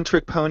a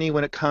one-trick pony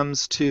when it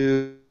comes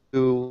to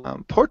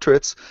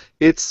portraits.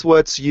 It's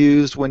what's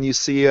used when you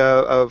see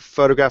a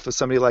photograph of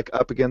somebody like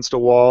up against a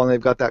wall and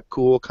they've got that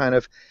cool kind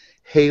of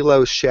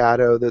halo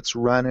shadow that's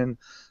running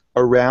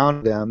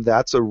around them.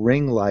 That's a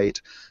ring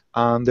light.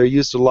 They're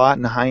used a lot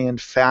in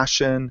high-end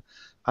fashion.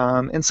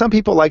 And some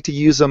people like to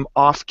use them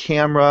off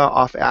camera,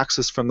 off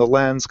axis from the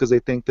lens, because they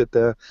think that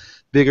the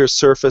bigger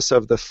surface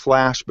of the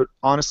flash, but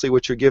honestly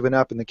what you're giving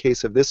up in the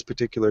case of this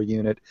particular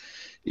unit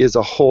is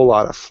a whole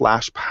lot of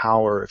flash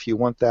power. If you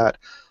want that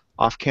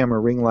off-camera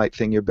ring light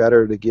thing, you're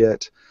better to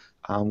get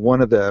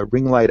one of the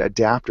ring light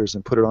adapters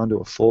and put it onto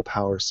a full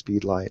power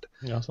speed light.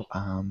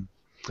 Awesome.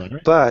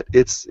 But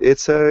it's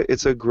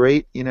a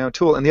great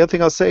tool. And the other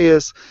thing I'll say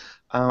is,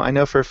 I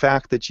know for a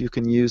fact that you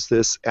can use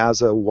this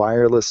as a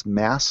wireless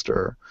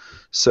master.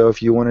 So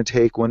if you want to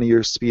take one of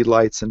your speed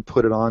lights and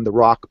put it on the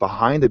rock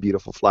behind the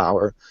beautiful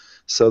flower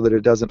so that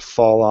it doesn't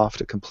fall off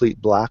to complete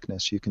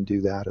blackness, you can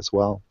do that as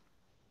well.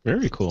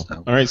 Very cool.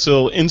 All right,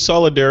 so in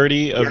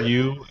solidarity of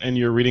you and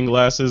your reading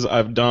glasses,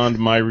 I've donned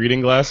my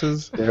reading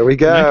glasses. There we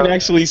go. And I can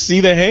actually see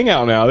the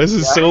hangout now. This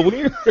is so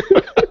weird.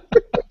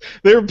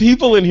 There are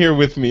people in here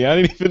with me.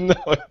 I didn't even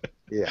know it.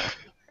 Yeah.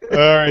 All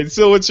right.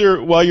 So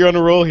while you're on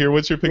a roll here,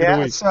 what's your pick of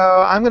the week? So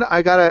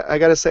I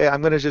gotta say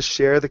I'm gonna just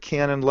share the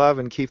Canon love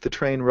and keep the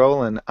train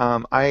rolling.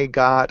 I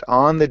got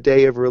on the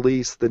day of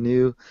release the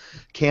new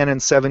Canon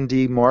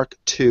 7D Mark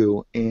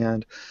II,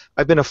 and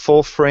I've been a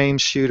full frame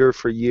shooter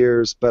for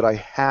years, but I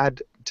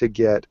had to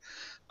get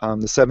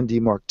the 7D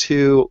Mark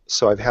II,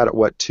 so I've had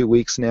it 2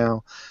 weeks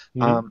now.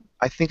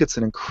 I think it's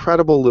an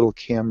incredible little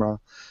camera.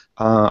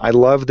 I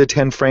love the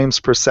 10 frames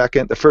per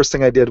second. The first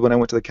thing I did when I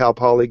went to the Cal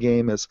Poly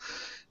game is,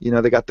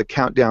 they got the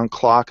countdown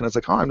clock, and I was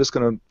like, I'm just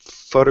going to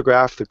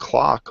photograph the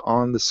clock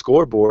on the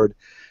scoreboard,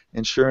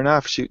 and sure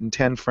enough, shooting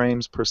 10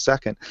 frames per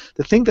second.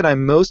 The thing that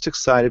I'm most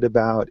excited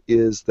about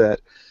is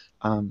that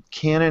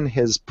Canon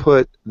has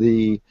put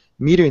the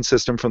metering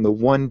system from the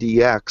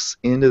 1DX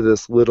into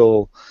this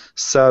little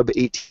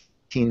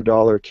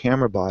sub-$18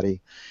 camera body,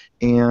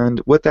 and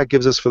what that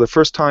gives us for the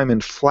first time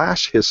in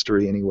flash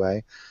history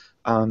anyway,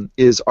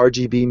 is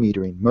RGB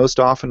metering. Most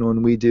often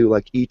when we do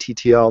like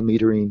ETTL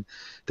metering,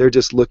 they're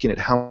just looking at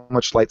how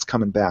much light's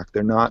coming back.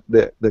 They're not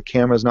the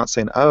camera's not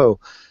saying, oh,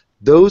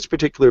 those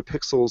particular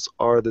pixels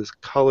are the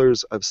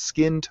colors of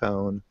skin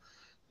tone,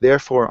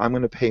 therefore I'm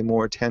going to pay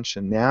more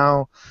attention.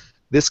 Now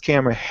This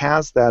camera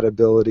has that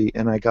ability,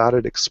 and I got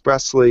it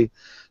expressly.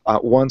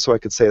 One, so I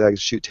could say that I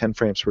could shoot 10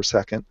 frames per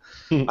second,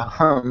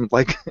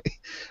 like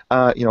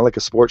like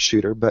a sports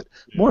shooter. But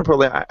more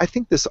importantly, I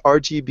think this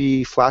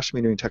RGB flash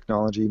metering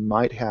technology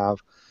might have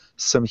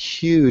some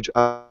huge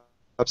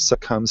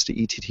upside comes to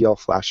ETTL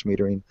flash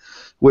metering,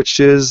 which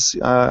is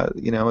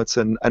it's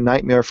a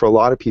nightmare for a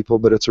lot of people,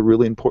 but it's a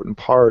really important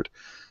part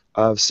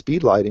of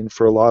speed lighting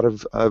for a lot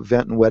of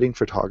event and wedding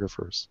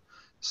photographers.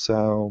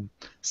 So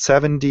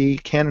Canon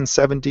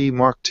 7D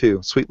Mark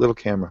II, sweet little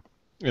camera.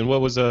 And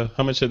what was how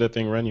much did that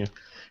thing run you?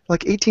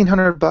 Like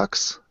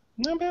 $1,800.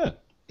 Not bad.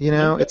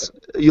 It's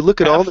you look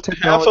at all the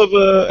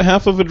technology.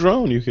 Half of a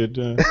drone you could.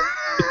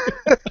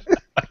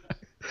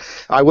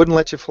 I wouldn't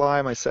let you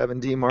fly my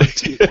 7D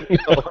Mark II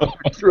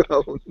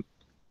drone.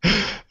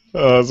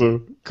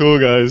 Awesome. Cool,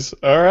 guys.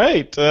 All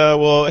right.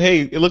 Well,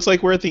 hey, it looks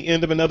like we're at the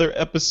end of another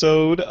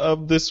episode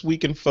of This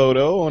Week in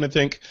Photo. I want to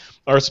thank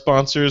our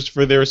sponsors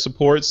for their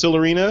support.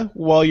 Silverina,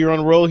 while you're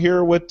on roll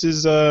here, what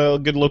is a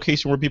good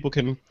location where people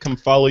can come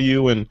follow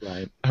you and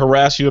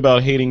harass you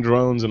about hating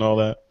drones and all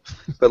that?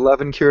 But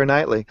loving Kiera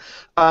Knightly.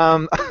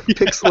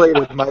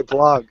 Pixelated, my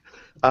blog.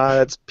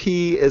 It's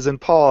P as in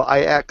Paul,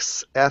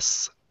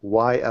 IXSYLATED,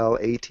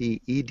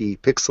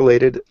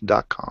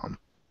 pixelated.com.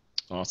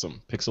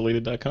 Awesome.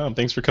 Pixelated.com.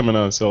 Thanks for coming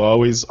on. So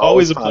always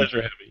a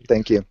pleasure having you.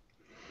 Thank you.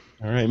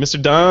 All right, Mr.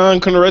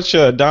 Don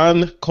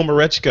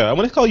Komarechka. I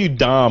want to call you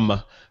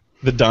Dom.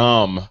 The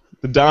Don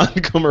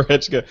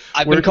Komarechka.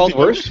 I've been called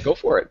worse. Go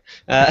for it.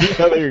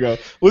 There you go.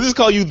 We'll just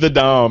call you the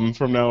Dom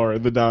from now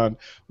on. The Don.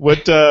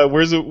 Where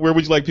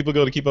would you like people to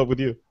go to keep up with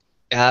you?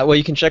 Well,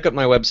 you can check out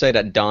my website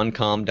at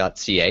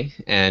doncom.ca,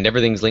 and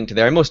everything's linked to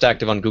there. I'm most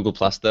active on Google+,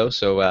 though,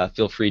 so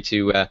feel free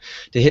to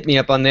hit me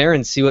up on there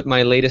and see what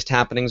my latest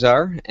happenings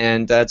are.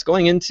 And it's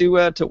going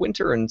into to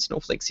winter and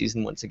snowflake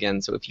season once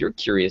again, so if you're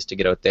curious to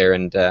get out there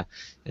and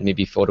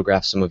maybe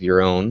photograph some of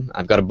your own,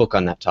 I've got a book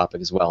on that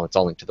topic as well. It's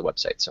all linked to the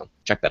website, so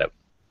check that out.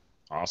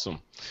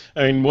 Awesome.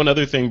 I mean, one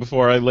other thing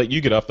before I let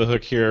you get off the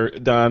hook here,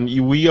 Don,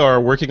 we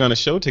are working on a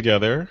show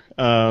together,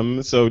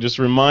 so just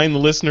remind the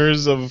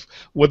listeners of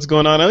what's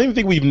going on. I don't even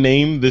think we've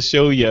named the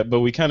show yet, but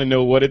we kind of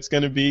know what it's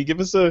going to be. Give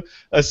us a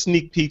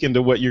sneak peek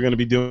into what you're going to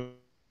be doing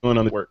on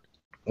the work.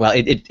 Well,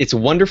 it's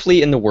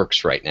wonderfully in the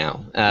works right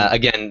now.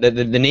 Again,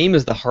 the name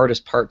is the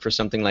hardest part for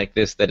something like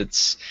this, that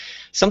it's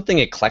something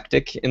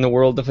eclectic in the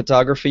world of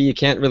photography. You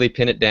can't really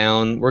pin it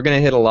down. We're going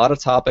to hit a lot of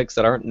topics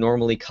that aren't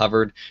normally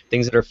covered,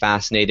 things that are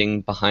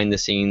fascinating behind the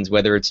scenes,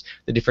 whether it's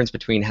the difference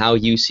between how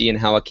you see and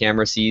how a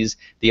camera sees,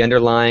 the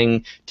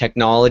underlying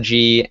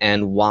technology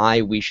and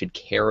why we should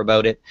care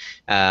about it.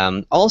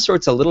 All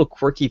sorts of little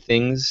quirky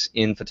things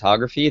in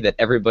photography that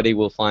everybody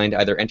will find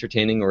either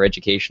entertaining or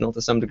educational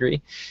to some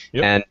degree.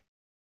 Yep. And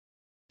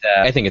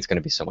I think it's going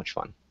to be so much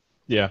fun.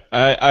 Yeah,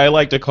 I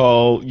like to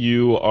call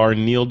you our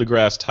Neil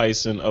deGrasse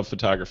Tyson of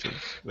photography.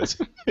 With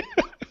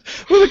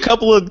a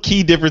couple of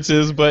key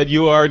differences, but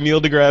you are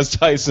Neil deGrasse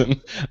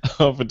Tyson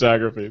of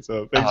photography.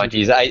 So thanks. Oh,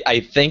 geez, I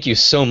thank you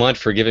so much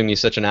for giving me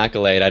such an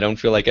accolade. I don't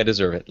feel like I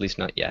deserve it, at least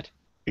not yet.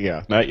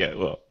 Yeah, not yet.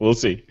 Well, we'll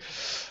see.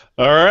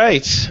 All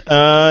right,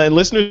 and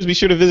listeners, be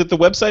sure to visit the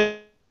website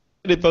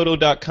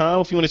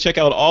photo.com. If you want to check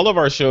out all of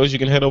our shows, you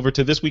can head over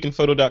to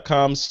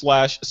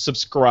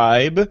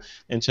thisweekinphoto.com/subscribe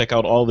and check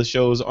out all the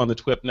shows on the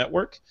TWiP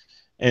network.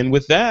 And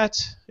with that,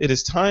 it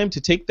is time to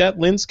take that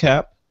lens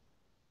cap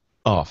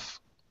off.